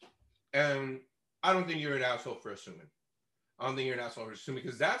it, and I don't think you're an asshole for assuming. I don't think you're an asshole for assuming,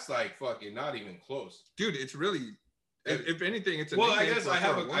 because that's like fucking not even close, dude. It's really, if anything, it's a well. I nickname guess for I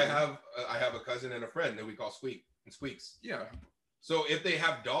have a a woman. I have a cousin and a friend that we call Squeak and Squeaks. Yeah. So if they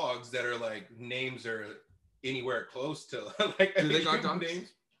have dogs that are like names are anywhere close to like Do they got dogs?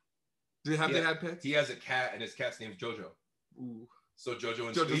 names, They had pets? he has a cat, and his cat's name's Jojo. Ooh. So Jojo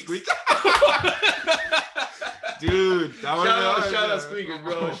and Jojo Squeaks. Squeaks. Dude, that was shout out Squeakers,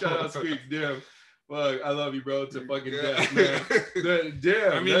 bro. Shout out Squeaks. Damn. Fuck, I love you, bro. To fucking Yeah. death, man.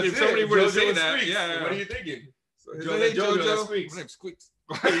 Damn. I mean, if somebody were to JoJo say and that, Squeaks. yeah. What are you thinking? So, Hey, JoJo, that's Squeaks. My name's Squeaks.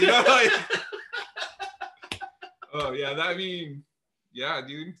 You know, like, oh yeah, that yeah,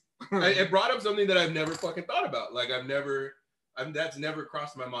 dude. It brought up something that I've never fucking thought about. Like that's never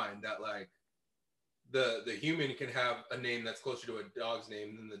crossed my mind that like the human can have a name that's closer to a dog's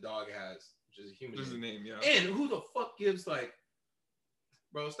name than the dog has, which is a human There's a name. name, yeah. And who the fuck gives like,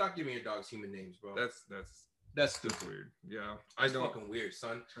 bro? Stop giving your dogs human names, bro. That's stupid. Weird. Yeah, That's fucking weird,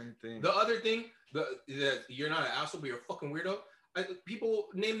 son. Trying to think. The other thing, that you're not an asshole, but you're a fucking weirdo. People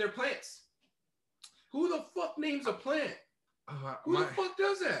name their plants. Who the fuck names a plant? Who the fuck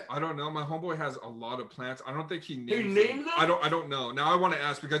does that? I don't know. My homeboy has a lot of plants. I don't think he names them. I don't know. Now I want to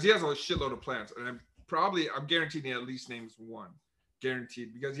ask because he has a shitload of plants, and I'm guaranteed he at least names one.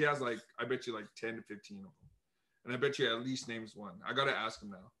 Guaranteed, because he has like, I bet you like 10 to 15 of them. And I bet you at least names one. I gotta ask him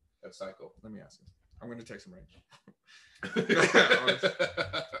now. That's psycho. Let me ask him. I'm gonna text him right now.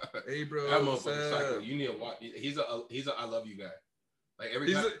 Hey bro, that motherfucker's psycho. You need to watch. He's a I love you guy. Like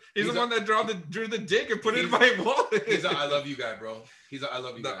every time, he's the one that drew the dick and put it in my wallet. He's a I love you guy, bro. He's a I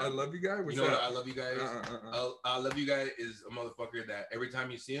love you guy. I love you guy. You know what I love you guy is? I love you guy is a motherfucker that every time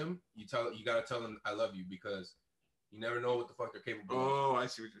you see him, you gotta tell him I love you, because you never know what the fuck they're capable of. Oh, I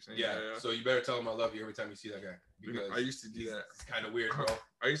see what you're saying. Yeah. So you better tell him I love you every time you see that guy. Because I used to do that. It's kind of weird, bro.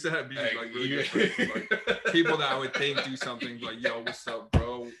 I used to have like really good friends, like people that I would think do something like, yo, what's up,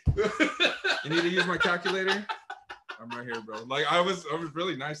 bro? You need to use my calculator? I'm right here, bro. Like I was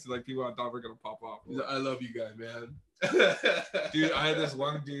really nice to like people I thought were gonna pop off. I love you guy, man. Dude, I had this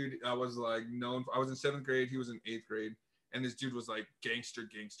one dude I was like known for, I was in 7th grade, he was in 8th grade, and this dude was like gangster,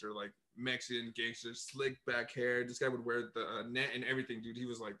 like Mexican gangster, slick back hair. This guy would wear the net and everything, dude. He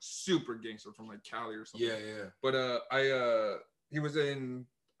was like super gangster from like Cali or something. Yeah. But he was in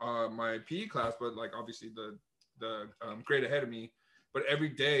my PE class, but like obviously the grade ahead of me. But every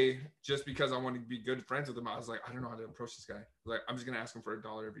day, just because I wanted to be good friends with him, I was like, I don't know how to approach this guy. Like, I'm just gonna ask him for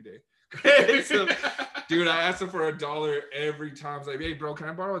 $1 every day. So, dude, I asked him for $1 every time. I was like, hey, bro, can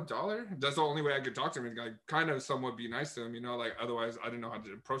I borrow $1? That's the only way I could talk to him and like kind of somewhat be nice to him, you know. Like, otherwise, I didn't know how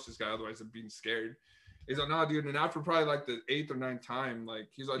to approach this guy. Otherwise, I'd be scared. He's like, no, dude. And after probably like the 8th or 9th time, like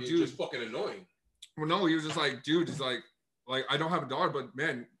he's like, dude, just fucking annoying. Well, no, he was just like, dude, he's like I don't have $1, but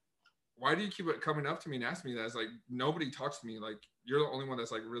man, why do you keep coming up to me and asking me that? It's like nobody talks to me. Like you're the only one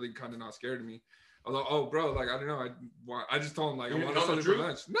that's like really kind of not scared of me. I was like, oh, bro, like I don't know. I just told him like I want something for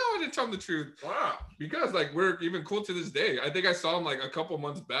lunch. No, I didn't tell him the truth. Wow. Because like we're even cool to this day. I think I saw him like a couple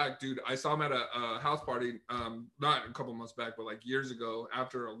months back, dude. I saw him at a house party. Not a couple months back, but like years ago.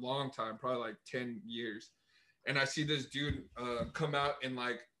 After a long time, probably like 10 years. And I see this dude come out in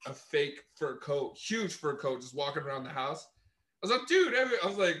like a fake fur coat, huge fur coat, just walking around the house. I was like, dude, I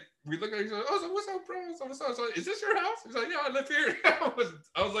was like, we look at each other. I was like, what's up, bro? I was like, is this your house? He's like, yeah, I live here. I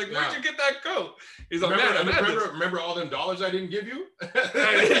was like, where'd you get that coat? He's like, remember all them dollars I didn't give you?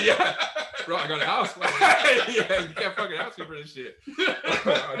 Yeah, bro, I got a house. Yeah, you can't fucking ask me for this shit.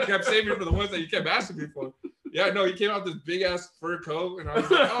 I kept saving for the ones that you kept asking me for. Yeah, no, he came out with this big ass fur coat, and I was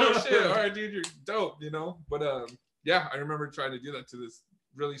like, oh shit, all right, dude, you're dope, you know. But yeah, I remember trying to do that to this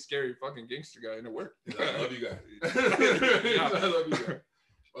really scary fucking gangster guy, and it worked. I love you guys. I love you guys.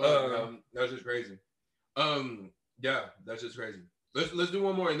 That's just crazy. Yeah, that's just crazy. Let's do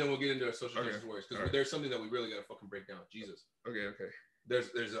one more, and then we'll get into our social justice warriors, because there's something that we really gotta fucking break down. Jesus. Okay.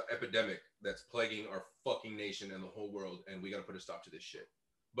 There's an epidemic that's plaguing our fucking nation and the whole world, and we gotta put a stop to this shit.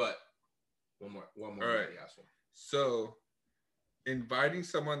 But one more. All right. Asshole. So, inviting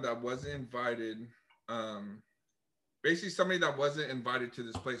someone that wasn't invited, basically somebody that wasn't invited to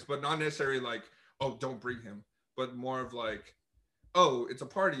this place, but not necessarily like, oh, don't bring him, but more of like, oh, it's a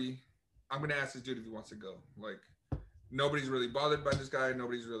party, I'm gonna ask this dude if he wants to go. Like, nobody's really bothered by this guy,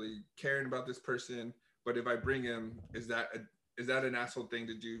 nobody's really caring about this person, but if I bring him, is that an asshole thing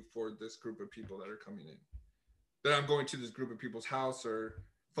to do for this group of people that are coming in? That I'm going to this group of people's house or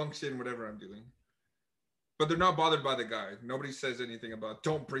function, whatever I'm doing. But they're not bothered by the guy. Nobody says anything about,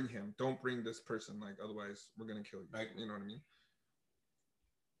 don't bring him. Don't bring this person. Like, otherwise, we're going to kill you. Like, you know what I mean?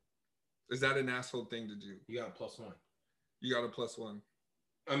 Is that an asshole thing to do? You got a +1. You got a +1.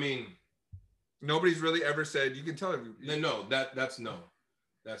 I mean, nobody's really ever said, you can tell everybody. No, that's no.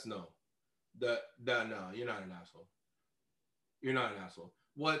 That's no. No, you're not an asshole. You're not an asshole.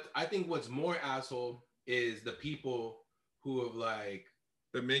 I think what's more asshole is the people who have like,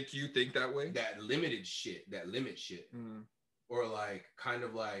 that make you think that way? That limit shit. Mm. Or like, kind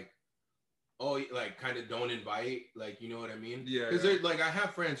of like, oh, like kind of don't invite, like, you know what I mean? Yeah. Because like I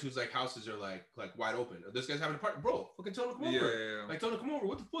have friends whose like houses are like wide open. This guy's having a party, bro. Fucking tell him to come over. Yeah. Like, tell him to come over.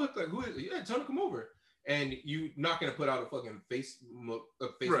 What the fuck? Like, who is? Yeah, tell him to come over. And you not gonna put out a fucking Facebook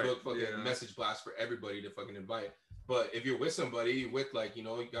fucking message blast for everybody to fucking invite. But if you're with somebody, you're with like, you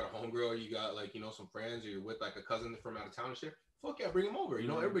know, you got a homegirl, you got like, you know, some friends, or you're with like a cousin from out of town and shit, fuck yeah, bring them over. You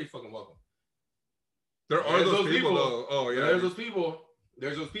know, everybody's fucking welcome. There are those people though. Oh yeah. There's those people.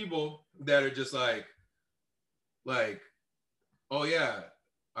 There's those people that are just like, oh yeah,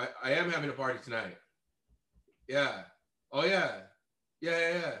 I am having a party tonight. Yeah. Oh yeah.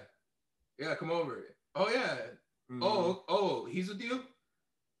 Yeah, come over. Oh yeah. Oh, he's with you?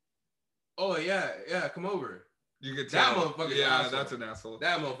 Oh yeah, come over. You could tell. That motherfucker's yeah, asshole. that's an asshole.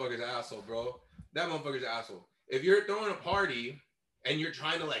 That motherfucker's an asshole, bro. That motherfucker's an asshole. If you're throwing a party and you're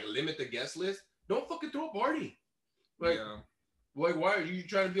trying to like limit the guest list, don't fucking throw a party. Like, why are you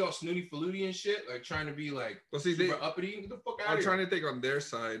trying to be all snooty faluty and shit? Like trying to be like super uppity? Get the fuck out I'm of here. trying to think on their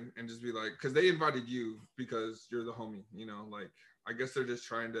side and just be like, because they invited you because you're the homie, you know, like I guess they're just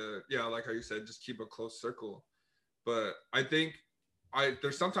trying to, like how you said, just keep a close circle. But I think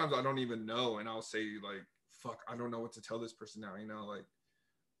there's sometimes I don't even know, and I'll say like, fuck, I don't know what to tell this person now, you know, like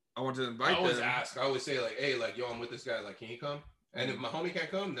I want to invite them. I always ask. I always say like, hey, like, yo, I'm with this guy. Like, can he come? And if my homie can't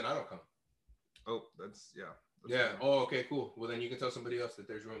come, then I don't come. Oh, that's yeah. Funny. Oh, okay, cool. Well, then you can tell somebody else that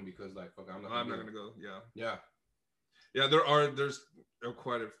there's room because like, fuck, I'm not gonna go. Yeah. There's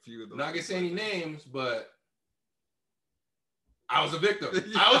quite a few of those. I'm not gonna say any names, but I was a victim.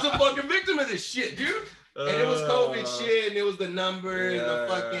 I was a fucking victim of this shit, dude. And it was COVID shit, and it was the number, and the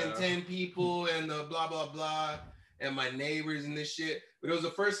fucking 10 people, and the blah, blah, blah, and my neighbors and this shit. But it was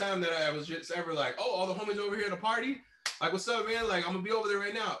the first time that I was just ever like, oh, all the homies over here at the party? Like, what's up, man? Like, I'm gonna be over there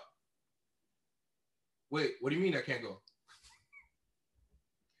right now. Wait, what do you mean I can't go?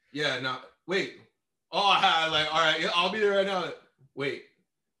 Yeah, no, wait. Oh, like, all right, I'll be there right now. Wait.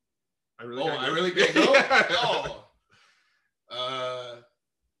 I really can't go?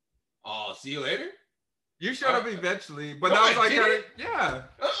 Oh, see you later? You showed up eventually, but that was like kind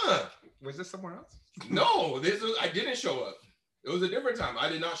of, Was this somewhere else? No, I didn't show up. It was a different time. I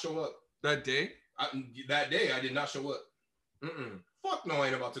did not show up. That day? That day, I did not show up. Fuck no, I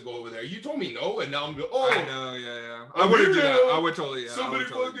ain't about to go over there. You told me no, and now I'm going, I know, yeah. I wouldn't do that. I would totally, Somebody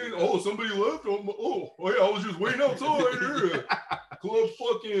fucking, somebody left. I was just waiting outside. Club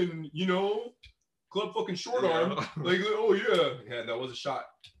fucking, you know, club fucking short arm. Like, yeah, that was a shot.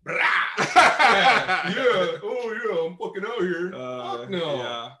 I'm fucking out here. Fuck no.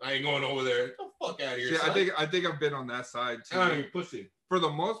 Yeah. I ain't going over there. Get the fuck out of here. See, I think I've been on that side too. I pussy. For the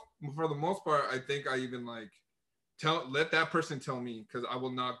most part, I think I even like let that person tell me, because I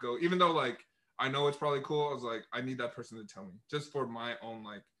will not go, even though like I know it's probably cool. I was like, I need that person to tell me just for my own,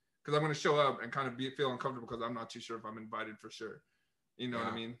 like, because I'm gonna show up and kind of feel uncomfortable because I'm not too sure if I'm invited for sure. You know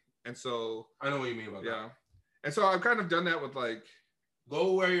what I mean? And so I know what you mean about that. Yeah. And so I've kind of done that with like,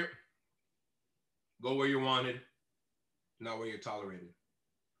 go where you're wanted, not where you're tolerated.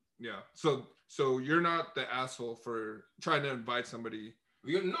 Yeah. So you're not the asshole for trying to invite somebody.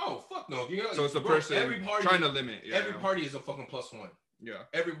 No, fuck no. So it's the person trying to limit. Yeah, every party is a fucking +1. Yeah.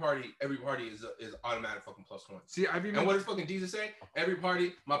 Every party is automatic fucking +1. See, and what does fucking Jesus say? Every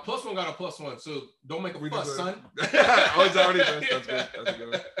party, my +1 got a +1. So don't make a fuss, son. Oh, it's already done. That's good. That's a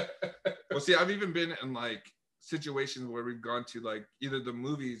good one. Well, see, I've even been in like situations where we've gone to like either the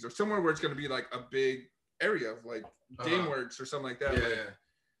movies or somewhere where it's going to be like a big area of like GameWorks or something like that. Yeah.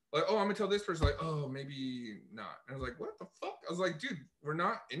 Like, oh, I'm gonna tell this person, like, oh, maybe not. And I was like, what the fuck? I was like, dude, we're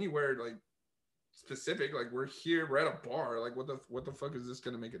not anywhere like specific. Like, we're here, we're at a bar. Like, what the fuck is this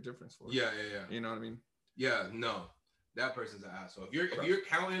gonna make a difference for? Yeah. You know what I mean? Yeah, no, that person's an asshole. If you're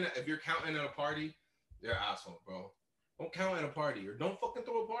counting at a party, they're an asshole, bro. Don't count at a party, or don't fucking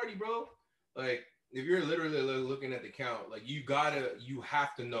throw a party, bro. Like, if you're literally looking at the count, like you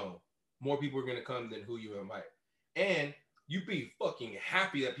have to know more people are gonna come than who you invite, and you be fucking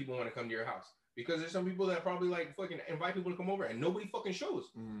happy that people want to come to your house, because there's some people that probably like fucking invite people to come over and nobody fucking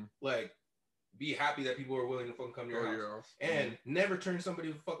shows. Like, be happy that people are willing to fucking come to your house, and never turn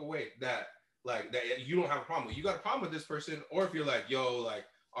somebody the fuck away that you don't have a problem with. You got a problem with this person, or if you're like, yo, like,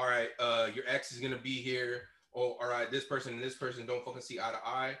 all right, your ex is gonna be here, or all right, this person and this person don't fucking see eye to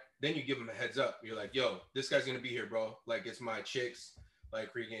eye, then you give them a heads up. You're like, yo, this guy's gonna be here, bro. Like, it's my chick's,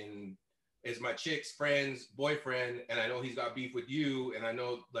 like, freaking. It's my chick's friend's boyfriend, and I know he's got beef with you, and I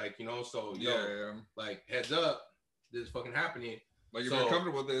know, like, you know, so like, heads up, this is fucking happening. Like, if you're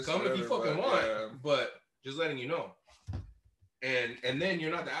comfortable with this, come if you fucking want, but just letting you know. And then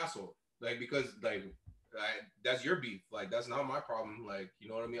you're not the asshole, like, because like that's your beef. Like, that's not my problem. Like, you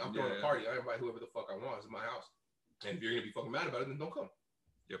know what I mean? I'm throwing a party. I invite whoever the fuck I want. It's my house. And if you're gonna be fucking mad about it, then don't come.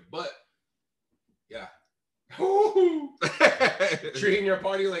 Yep. But yeah. Treating your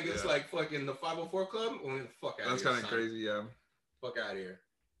party like it's like fucking the 504 club. Well, fuck out. That's kind of crazy. Yeah. Fuck out of here.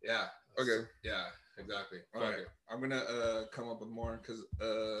 Yeah. Okay. Yeah. Exactly. All right. I'm gonna come up with more because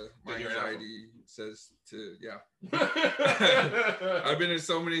my anxiety says to I've been in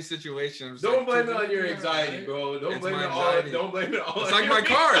so many situations. Don't blame it on your anxiety, bro. Don't blame it all. Don't blame it all. It's like my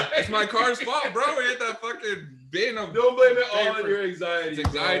car. It's my car's fault, bro. It hit that fucking bin of. Don't blame it all on your anxiety. It's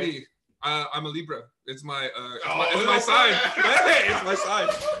anxiety. I'm a Libra. It's my it's my sign. Hey, it's my sign.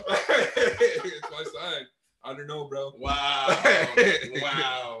 It's my sign. I don't know, bro. Wow.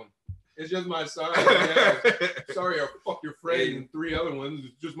 Wow. It's just my sign. Yeah. Sorry, I fuck your friend and 3 other ones.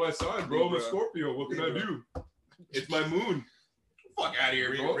 It's just my sign, bro. I'm a Scorpio. What can I do? It's my moon. Fuck out of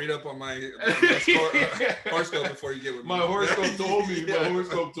here, bro. Read up on my horoscope before you get with me. My horoscope told me. My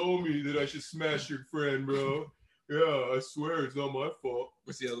horoscope told me that I should smash your friend, bro. Yeah, I swear it's not my fault.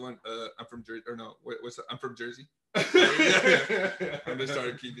 What's the other one? I'm from Jersey. Or no, what's I'm from Jersey. I'm gonna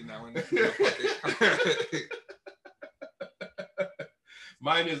start keeping that one.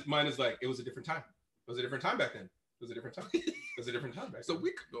 Mine is like, it was a different time. It was a different time back then. It was a different time. It was a different time back then. It's a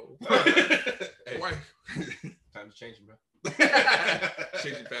week ago. Hey, why? Time's changing, bro.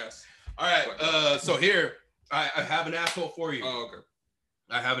 Changing fast. All right. So here, I have an asshole for you. Oh, okay.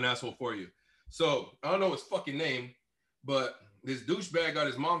 I have an asshole for you. So I don't know his fucking name, but this douchebag got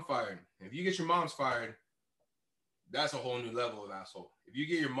his mom fired. If you get your mom's fired, that's a whole new level of asshole. If you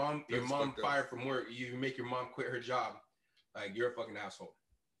get your mom fired from work, you make your mom quit her job. Like, you're a fucking asshole.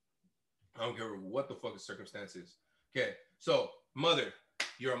 I don't care what the fuck the circumstance is. Okay, so mother,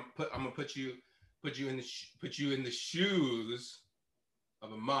 I'm gonna put you in the shoes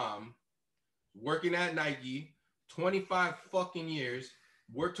of a mom working at Nike, 25 fucking years,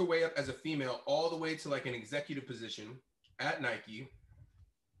 worked her way up as a female all the way to like an executive position at Nike,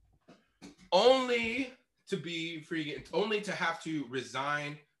 only to have to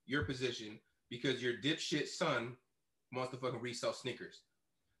resign your position because your dipshit son wants to fucking resell sneakers.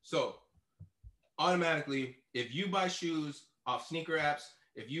 So automatically, if you buy shoes off sneaker apps,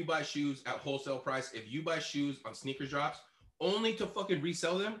 if you buy shoes at wholesale price, if you buy shoes on sneaker drops, only to fucking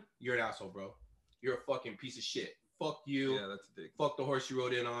resell them, you're an asshole, bro. You're a fucking piece of shit. Fuck you. Yeah, that's a dick. Fuck the horse you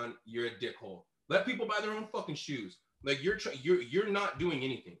rode in on. You're a dickhole. Let people buy their own fucking shoes. Like, you're not doing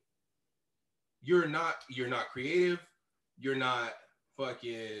anything. You're not creative. You're not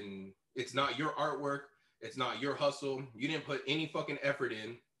fucking. It's not your artwork. It's not your hustle. You didn't put any fucking effort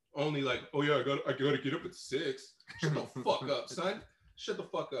in. Only like, oh yeah, I gotta get up at 6. Shut the fuck up, son. Shut the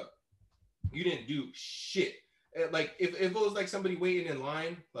fuck up. You didn't do shit. Like, if it was like somebody waiting in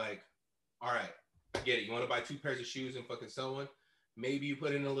line, like, all right, I get it. You want to buy 2 pairs of shoes and fucking sell one? Maybe you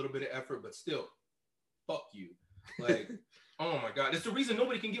put in a little bit of effort, but still, fuck you. Like, oh my god, it's the reason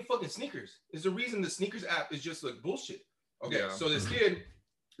nobody can get fucking sneakers. It's the reason the sneakers app is just like bullshit. Okay, yeah. So this kid,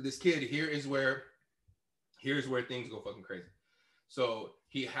 here's where things go fucking crazy. So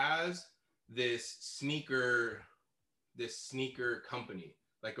he has this sneaker company,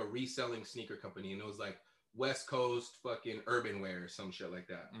 like a reselling sneaker company, and it was like West Coast fucking Urban Wear or some shit like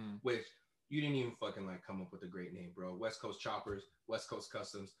that, which you didn't even fucking like come up with a great name, bro. West Coast Choppers, West Coast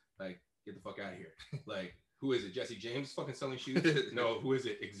Customs, like, get the fuck out of here. Like, who is it? Jesse James fucking selling shoes? No. Who is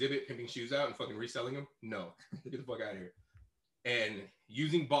it? Exhibit pimping shoes out and fucking reselling them? No. Get the fuck out of here. And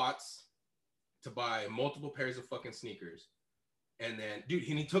using bots to buy multiple pairs of fucking sneakers. And then, dude,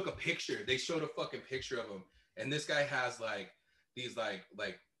 he took a picture. They showed a fucking picture of him. And this guy has like these like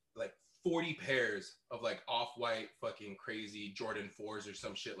 40 pairs of like off-white fucking crazy Jordan 4s or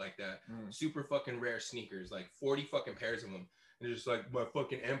some shit like that. Super fucking rare sneakers, like 40 fucking pairs of them. And it's just like, my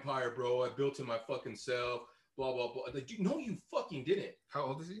fucking empire, bro. I built it my fucking self. Blah, blah, blah. Like, dude, no, you fucking didn't. How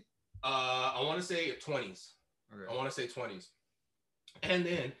old is he? I want to say 20s. Okay. I want to say 20s. And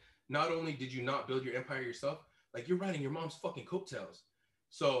then, not only did you not build your empire yourself, like, you're riding your mom's fucking coattails.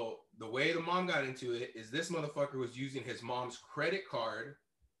 So the way the mom got into it is this motherfucker was using his mom's credit card,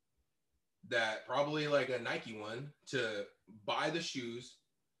 that probably like a Nike one, to buy the shoes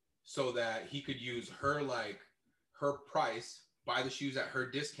so that he could use her price, buy the shoes at her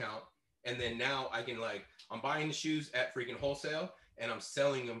discount. And then now I'm buying the shoes at freaking wholesale and I'm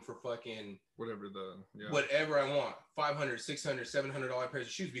selling them for fucking whatever I want. $500, $600, $700 pairs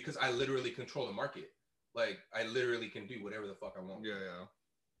of shoes, because I literally control the market. Like, I literally can do whatever the fuck I want. Yeah.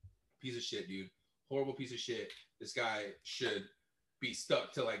 Piece of shit, dude. Horrible piece of shit. This guy should be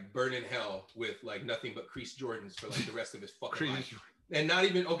stuck to like burn in hell with like nothing but creased Jordans for like the rest of his fucking life. And not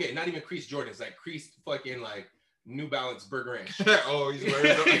even creased Jordans, like creased fucking like New Balance Burger Ranch. Oh, he's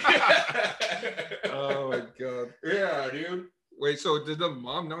wearing them. Oh my god. Yeah, dude. Wait, so did the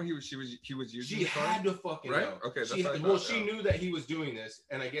mom know he was using She the car? had to fucking Right? know. Okay, that's She, what I well, thought, she yeah. knew that he was doing this,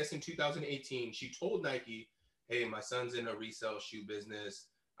 and I guess in 2018 she told Nike, "Hey, my son's in a resale shoe business.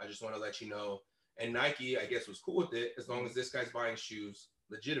 I just want to let you know." And Nike, I guess, was cool with it as long as this guy's buying shoes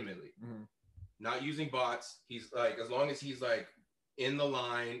legitimately, not using bots. He's like, as long as he's like in the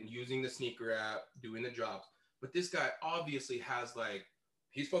line, using the sneaker app, doing the drops. But this guy obviously has like,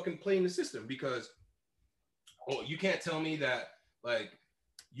 he's fucking playing the system because, oh, you can't tell me that like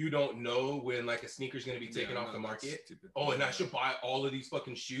you don't know when like a sneaker's gonna be taken off the market. Oh, and I should buy all of these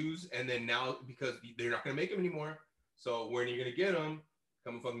fucking shoes, and then now because they're not gonna make them anymore, so when are you gonna get them?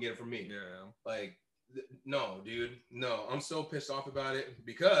 Come and fucking get it from me. Yeah. Like, no, dude, no. I'm so pissed off about it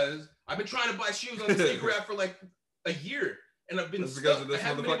because I've been trying to buy shoes on the sneaker app for like a year, and I've been stuck. Because of this I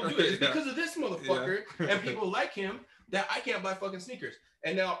haven't been able to do it. It's motherfucker. because of this motherfucker and people like him that I can't buy fucking sneakers.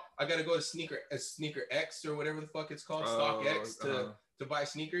 And now I gotta go to Sneaker X or whatever the fuck it's called, Stock X to buy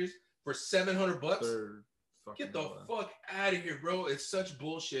sneakers for $700. Get the fuck out of here, bro. It's such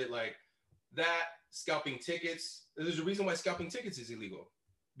bullshit. Like that scalping tickets. There's a reason why scalping tickets is illegal.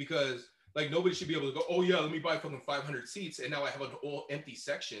 Because like nobody should be able to go, oh yeah, let me buy fucking 500 seats and now I have an all empty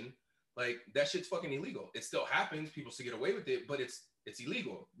section. Like that shit's fucking illegal. It still happens. People still get away with it, but it's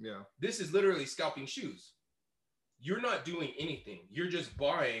illegal. Yeah. This is literally scalping shoes. You're not doing anything. You're just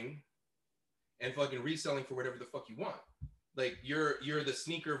buying and fucking reselling for whatever the fuck you want. Like you're the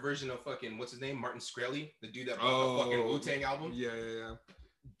sneaker version of fucking what's his name, Martin Shkreli, the dude that bought the fucking Wu-Tang album. Yeah.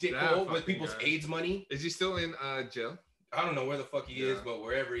 Dicko with people's AIDS money. Is he still in jail? I don't know where the fuck he is, but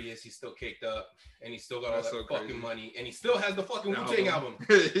wherever he is, he's still caked up, and he still got all that so fucking crazy. money, and he still has the fucking Wu-Tang album.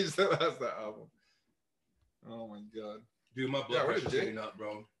 He still has that album. Oh my god, dude, my blood pressure's getting up,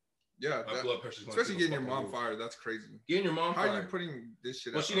 bro. Yeah, my blood pressure's going especially getting your mom fired. That's crazy. Getting your mom fired. How are you putting this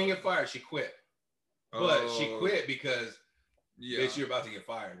shit? Well, she didn't get fired. She quit. But she quit because bitch, you're about to get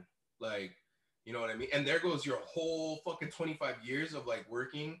fired. Like, you know what I mean? And there goes your whole fucking 25 years of like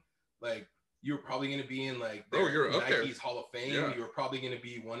working. Like, you're probably gonna be in like Nike's Hall of Fame. Yeah. You're probably gonna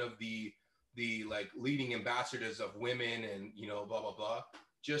be one of the like leading ambassadors of women and you know blah blah blah.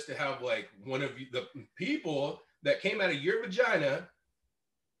 Just to have like one of the people that came out of your vagina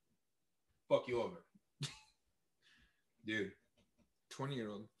fuck you over, dude.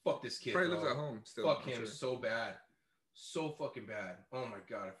 20-year-old. Fuck this kid. Probably lives at home still. Fuck him so bad. So fucking bad. Oh my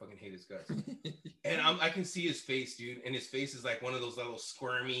god, I fucking hate his guts. And I can see his face, dude. And his face is like one of those little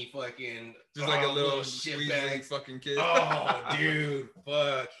squirmy fucking, just like a little shit bag fucking kid. Oh, dude,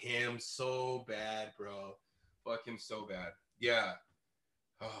 fuck him so bad, bro. Fuck him so bad. Yeah.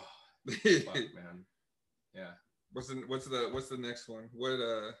 Oh, fuck, man. Yeah. What's the next one? What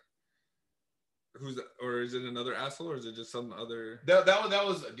who's or is it another asshole or is it just some other? That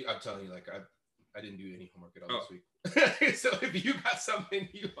was. I'm telling you, like I didn't do any homework at all this week. So if you got something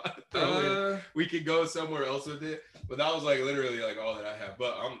you want to throw in, we could go somewhere else with it. But that was like literally like all that I have.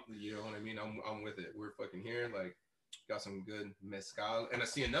 But you know what I mean? I'm with it. We're fucking here. Like got some good mezcal, and I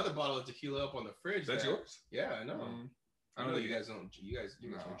see another bottle of tequila up on the fridge. That's yours? Yeah, I know. I know you guys don't. You guys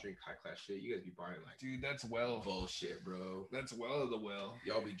don't drink high class shit. You guys be buying like, dude, that's well bullshit, bro. That's well of the well.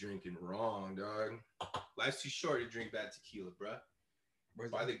 Y'all be drinking wrong, dog. Life's too short to drink bad tequila, bro.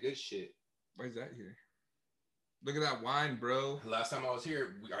 Buy the good shit. Where's that here? Look at that wine, bro. Last time I was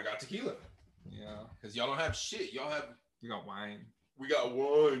here, I got tequila. Yeah, because y'all don't have shit. Y'all have. We got wine. We got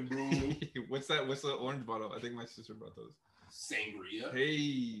wine, bro. What's that? What's the orange bottle? I think my sister brought those. Sangria.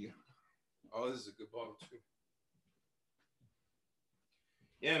 Hey. Oh, this is a good bottle too.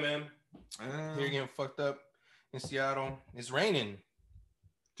 Yeah, man. Here getting fucked up in Seattle. It's raining.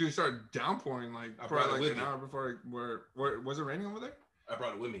 Dude, it started downpouring like probably like an hour before. Where was it raining over there? I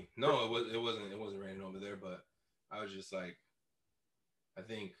brought it with me. No, it wasn't raining over there, but I was just like, I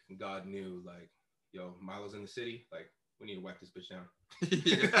think God knew, like, yo, Milo's in the city. Like, we need to wipe this bitch down.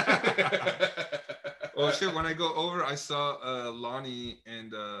 Oh shit! When I go over, I saw Lonnie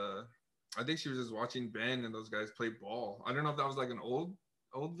and I think she was just watching Ben and those guys play ball. I don't know if that was like an old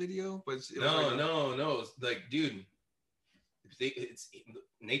video, but no. It's like, dude, it's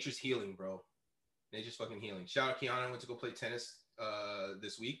nature's healing, bro. Nature's fucking healing. Shout out Kiana. Went to go play tennis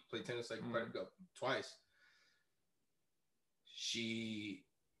this week. Played tennis like twice. She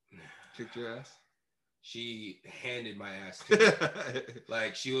kicked your ass. She handed my ass.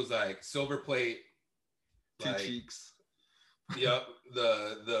 Like she was like silver plate, two cheeks. Yep,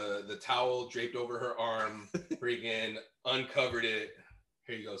 the towel draped over her arm, freaking uncovered it.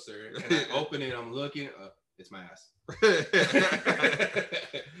 Here you go, sir. And I open it. I'm looking. It's my ass.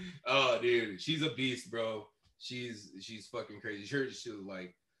 Oh, dude, she's a beast, bro. She's fucking crazy. She's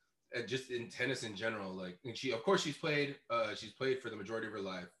like just in tennis in general. Like, and of course she's played for the majority of her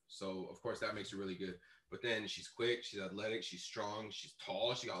life, so of course that makes her really good. But then she's quick, she's athletic, she's strong, she's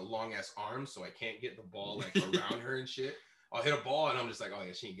tall, she got long ass arms, so I can't get the ball like around her and shit. I'll hit a ball and I'm just like, oh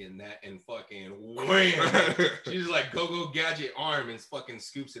yeah, she ain't getting that, and fucking wham! She's like go gadget arm and fucking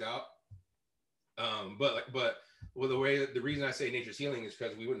scoops it out. But the reason I say nature's healing is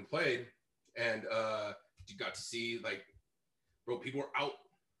because we went and played, and you got to see, like, bro, people were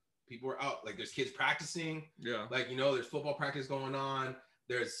out. Like, there's kids practicing. Yeah. Like, there's football practice going on.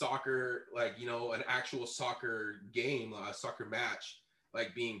 There's soccer, like, an actual soccer game, a soccer match,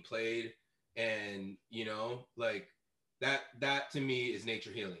 like, being played. And, like, that to me is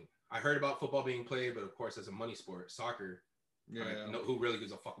nature healing. I heard about football being played, but of course, it's a money sport. Soccer, yeah. Who really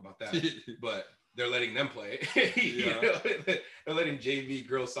gives a fuck about that? But they're letting them play. Yeah. They're letting JV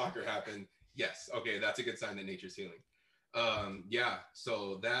girls soccer happen. Yes. Okay. That's a good sign that nature's healing. Yeah.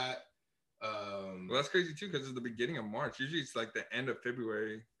 So that, well, that's crazy too, because it's the beginning of March. Usually it's like the end of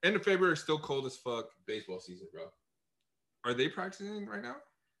February. End of February is still cold as fuck. Baseball season, bro. Are they practicing right now?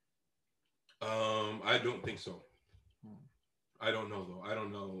 I don't think so. I don't know though. I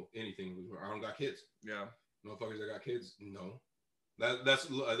don't know anything. I don't got kids. Yeah. Motherfuckers that got kids, no. But that's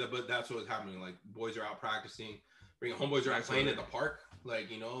what's happening. Like, boys are out practicing. Homeboys are out playing at the park. Like,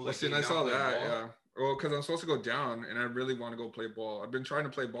 Listen, I saw that. Ball. Yeah. Well, because I'm supposed to go down, and I really want to go play ball. I've been trying to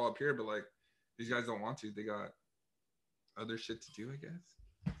play ball up here, but like, these guys don't want to. They got other shit to do, I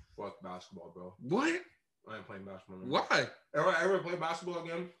guess. Fuck basketball, bro. What? I ain't playing basketball no more. Why? If I ever play basketball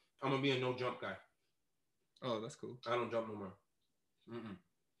again, I'm gonna be a no jump guy. Oh, that's cool. I don't jump no more.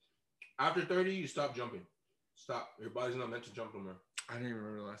 After 30, you stop jumping. Stop. Your body's not meant to jump no more. I didn't even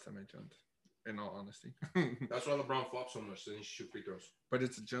remember the last time I jumped, in all honesty. That's why LeBron flops so much, so he shoot free throws. But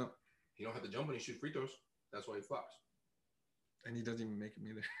it's a jump. He don't have to jump when he shoots free throws. That's why he flops. And he doesn't even make them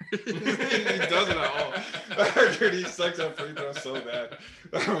either. He doesn't at all. Dude, he sucks at free throws so bad.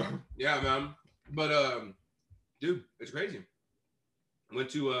 Yeah, man. But dude, it's crazy. Went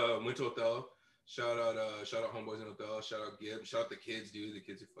to Othello. Shout out homeboys in Othello. Shout out Gibb. Shout out the kids, dude. The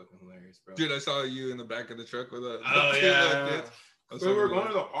kids are fucking hilarious, bro. Dude, I saw you in the back of the truck with a kids. So we were going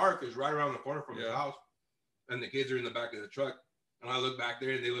to the park. It's right around the corner from his house, and the kids are in the back of the truck. And I look back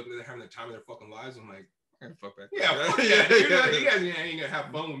there, and they look like they're having the time of their fucking lives. I'm like, fuck back. Yeah, fuck that. You guys ain't gonna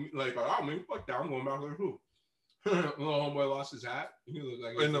have fun with me. Like, oh man, fuck that. I'm going back there too. Little homeboy lost his hat. He looked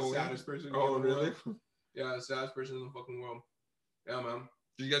like he's the saddest person in the world. Really? Yeah, the saddest person in the fucking world. Yeah, man.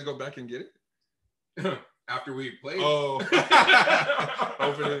 Did you guys go back and get it? After we played. Oh.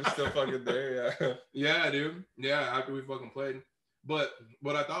 Hopefully it's still fucking there, yeah. Yeah, dude. Yeah, after we fucking played. But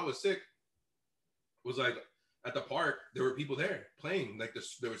what I thought was sick was, like, at the park, there were people there playing. Like,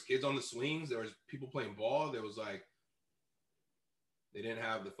 there was kids on the swings. There was people playing ball. There was, like, they didn't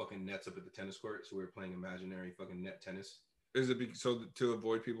have the fucking nets up at the tennis court, so we were playing imaginary fucking net tennis. Is it so to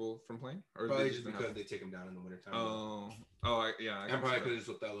avoid people from playing? Or probably just because they take them down in the wintertime. Yeah. And probably because it's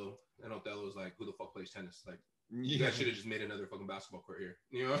Othello. And Othello was like, who the fuck plays tennis? Like, you guys should have just made another fucking basketball court here.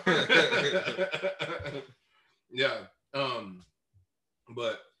 You know? Yeah.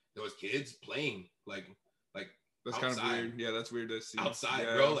 But there was kids playing, like that's outside. Kind of weird. Yeah, that's weird to see. Outside,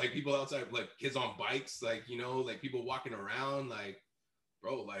 bro. Like, people outside, like kids on bikes, like, like people walking around, like,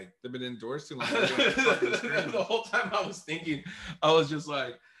 bro, like, they've been indoors too long. The whole time I was thinking, I was just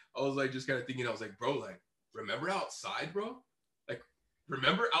kind of thinking, I was like, bro, like, remember outside, bro? Like,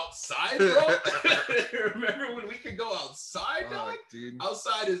 remember outside, bro? Remember when we could go outside, dog? Dude.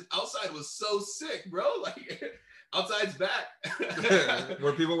 Outside was so sick, bro. Like, outside's back.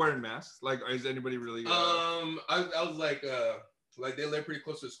 Were people wearing masks? Like, is anybody really? I was like they live pretty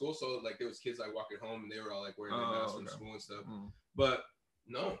close to school, so like there was kids like walking home and they were all like wearing their masks from school and stuff. But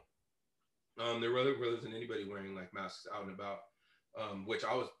no, there wasn't anybody wearing like masks out and about, which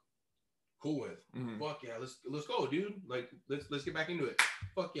I was cool with. Fuck yeah, let's go, dude. Like, let's get back into it.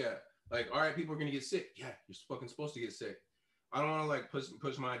 Fuck yeah. Like, all right, people are gonna get sick. Yeah, you're fucking supposed to get sick. I don't want to like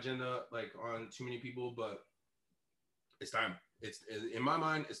push my agenda like on too many people, but it's time. It's in my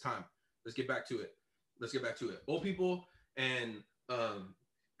mind, it's time. Let's get back to it. Old people and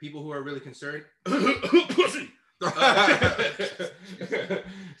people who are really concerned. Pussy.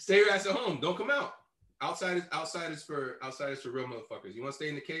 Stay your ass at home. Don't come out. Outside is for real motherfuckers. You want to stay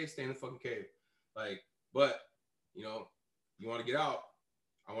in the cave? Stay in the fucking cave. Like, but you want to get out.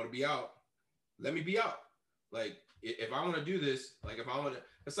 I want to be out. Let me be out. Like, if I want to do this, like, if I want to,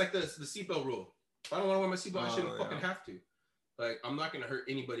 it's like the seatbelt rule. If I don't want to wear my seatbelt, I shouldn't fucking have to. Like, I'm not gonna hurt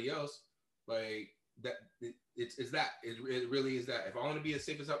anybody else. Like, it's that. It really is that. If I want to be as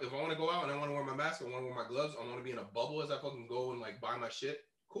safe as if I want to go out and I want to wear my mask, I want to wear my gloves, I want to be in a bubble as I fucking go and like buy my shit.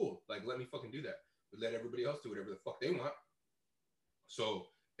 Cool. Like let me fucking do that. But let everybody else do whatever the fuck they want. So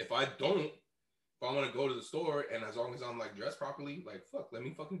if I want to go to the store and as long as I'm like dressed properly, like fuck, let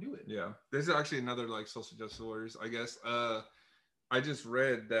me fucking do it. Yeah. This is actually another like social justice warriors, I guess. I just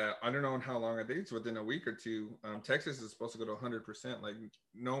read that I don't know in how long, I think it's within a week or two. Texas is supposed to go to 100%, like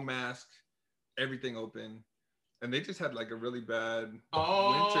no mask, everything open, and they just had like a really bad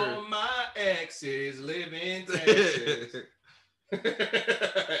winter. My exes live in Texas.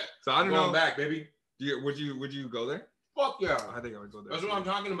 So I don't know. Going back, baby. Would you go there? Fuck yeah. I think I would go there. That's what I'm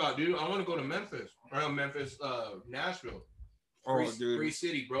talking about, dude. I want to go to Memphis. Nashville. Free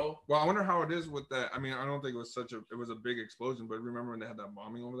city, bro. Well, I wonder how it is with that. I mean, I don't think it was a big explosion, but remember when they had that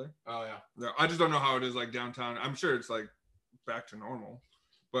bombing over there? Oh yeah. Yeah, I just don't know how it is like downtown. I'm sure it's like back to normal.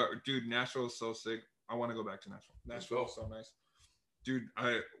 But dude, Nashville is so sick. I want to go back to Nashville. Nashville is so nice. Dude,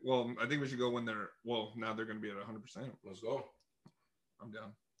 I think we should go when now they're gonna be at 100%. Let's go. I'm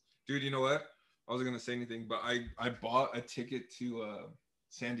down. Dude, you know what? I wasn't gonna say anything, but I bought a ticket to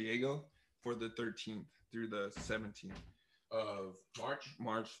San Diego for the 13th through the 17th. Of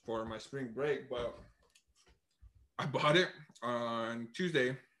March for my spring break, but I bought it on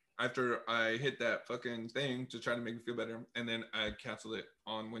Tuesday after I hit that fucking thing to try to make me feel better, and then I canceled it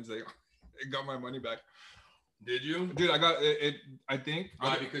on Wednesday. It got my money back. Did you? Dude, I got it. I think.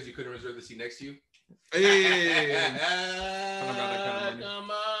 Why? Because you couldn't reserve the seat next to you? Hey. I don't got that kind of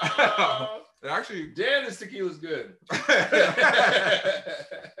money. Come on. Actually, damn, this tequila's good.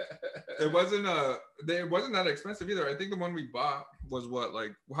 It wasn't that expensive either. I think the one we bought was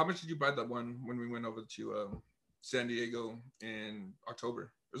like how much did you buy that one when we went over to San Diego in October?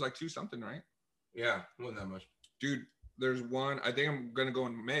 It was like $2 something, right? Yeah, it wasn't that much. Dude, there's one. I think I'm gonna go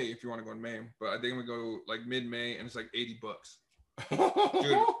in May if you want to go in May, but I think I'm gonna go like mid-May and it's like $80.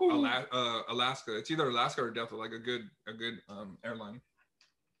 Dude, Alaska. It's either Alaska or Delta, like a good airline.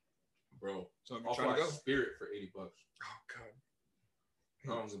 Bro, so I'm I'll trying to go. Spirit for $80. Oh god. I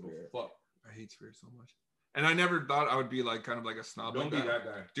don't give a fuck. I hate Spirit so much. And I never thought I would be like kind of like a snob. Don't like be that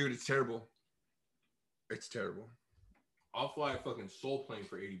guy. Dude, it's terrible. It's terrible. I'll fly a fucking soul plane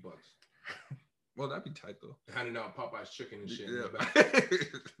for $80. Well, that'd be tight though. Handing out Popeye's chicken and shit. Yeah. In the back.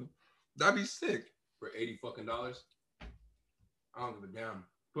 That'd be sick. For $80 fucking dollars. I don't give a damn.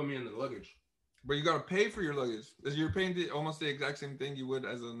 Put me in the luggage. But you gotta pay for your luggage. You're paying almost the exact same thing you would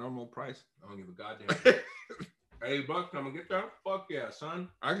as a normal price. I don't give a goddamn. $80, I'm gonna get that. Fuck yeah, son.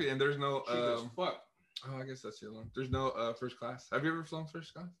 Actually, and there's no fuck. Oh, I guess that's the other one. There's no first class. Have you ever flown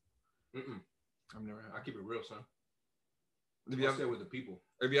first class? I've never had. I keep it real, son. If you stay with the people.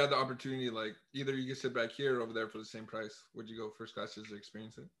 If you had the opportunity, like either you could sit back here or over there for the same price, would you go first class just to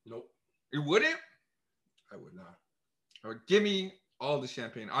experience it? Nope. You wouldn't? I would not. Or give me all the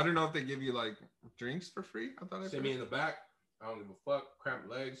champagne. I don't know if they give you like drinks for free. I thought Send me in the back. I don't give a fuck. Cramped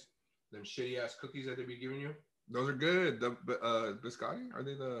legs. Them shitty ass cookies that they be giving you. Those are good. The biscotti? Are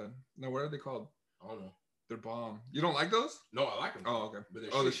they what are they called? I don't know. They're bomb. You don't like those? No, I like them. Oh, okay. But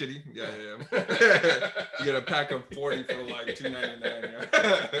they're shitty. Yeah. You get a pack of 40 for like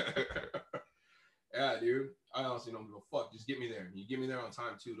 $2.99. Yeah, dude. I honestly don't give a fuck. Just get me there. You get me there on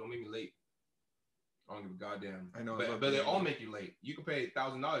time too. Don't make me late. I don't give a goddamn. I know. But they all make you late. You can pay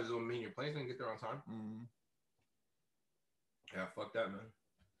 $1,000. It don't mean your plane's gonna get there on time. Mm-hmm. Yeah, fuck that, man.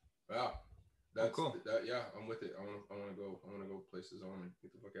 Yeah. That's cool. Yeah, I'm with it. I want to go places. I want to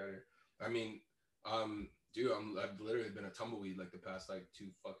get the fuck out of here. I mean, dude, I've literally been a tumbleweed like the past like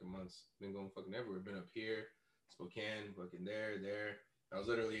 2 fucking months. Been going fucking everywhere. Been up here, Spokane, fucking there. I was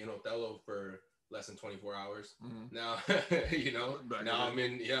literally in Othello for less than 24 hours. Mm-hmm. Now, you know, now I'm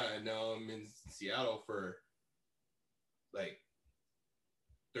in Seattle for like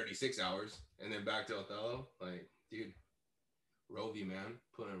 36 hours, and then back to Othello. Like, dude. Rovey, man,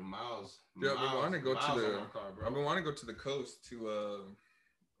 putting miles. Yeah, I've been wanting to go to the. Car, bro. I've been wanting to go to the coast to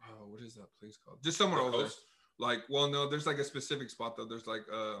what is that place called? Just somewhere over there. Like, well, no, there's like a specific spot though. There's like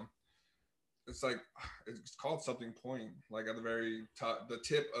it's like it's called something point, like at the very top, the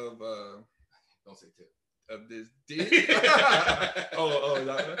tip of Don't say tip. Of this D. oh,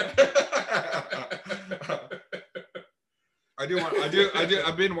 that.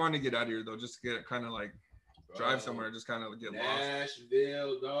 I've been wanting to get out of here though, just to get kind of like. Drive somewhere, just kind of get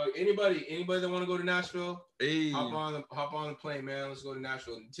Nashville, dog. Anybody that want to go to Nashville? Hey, hop on the plane, man. Let's go to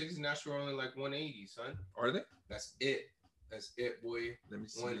Nashville. Tickets in Nashville are only like $180, son. Are they? That's it, boy. Let me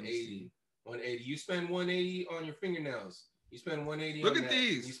see. 180. 180. You spend 180 on your fingernails. You spend 180. Look on at that.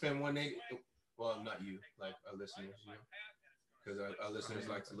 these. You spend 180. Well, not you, like our listeners. You know? because our listeners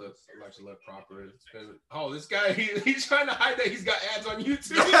like to look proper. Oh, this guy, he's trying to hide that he's got ads on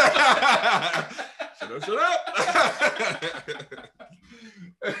YouTube. Shut up.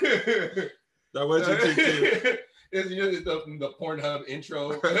 That was your TikTok. It's the Pornhub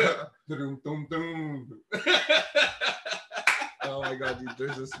intro. Oh my god, dude,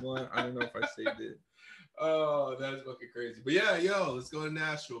 there's this one. I don't know if I saved it. Oh, that's fucking crazy. But yeah, yo, let's go to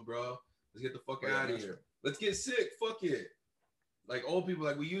Nashville, bro. Let's get the fuck out of here. Let's get sick. Fuck it. Like old people,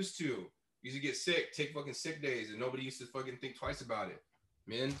 like we used to. We used to get sick, take fucking sick days, and nobody used to fucking think twice about it.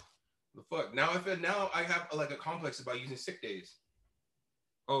 Man, the fuck. Now I have like a complex about using sick days.